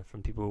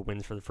 from people who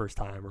win for the first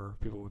time or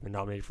people who've been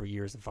nominated for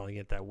years and finally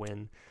get that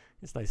win.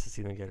 It's nice to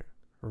see them get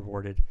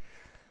rewarded.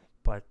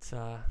 But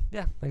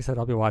yeah, like I said,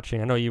 I'll be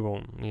watching. I know you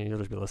won't. You'll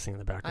just be listening in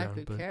the background.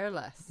 I could care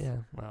less. Yeah,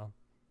 well,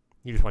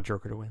 you just want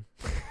Joker to win.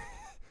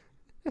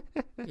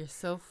 You're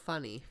so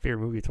funny. Favorite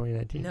movie of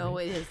 2019? No,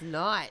 right? It is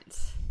not.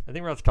 I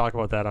think we're going to talk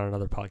about that on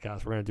another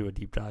podcast. We're going to do a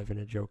deep dive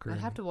into Joker. I'd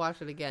have to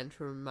watch it again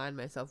to remind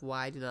myself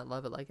why I do not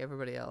love it like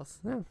everybody else.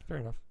 Yeah, fair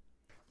enough.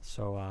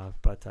 So,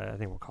 but I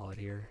think we'll call it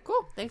here.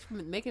 Cool. Thanks for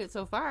making it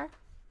so far.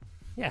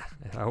 Yeah,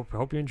 I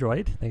hope you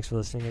enjoyed. Thanks for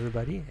listening,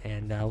 everybody,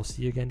 and we'll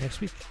see you again next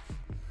week.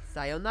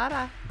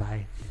 Sayonara.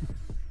 Bye.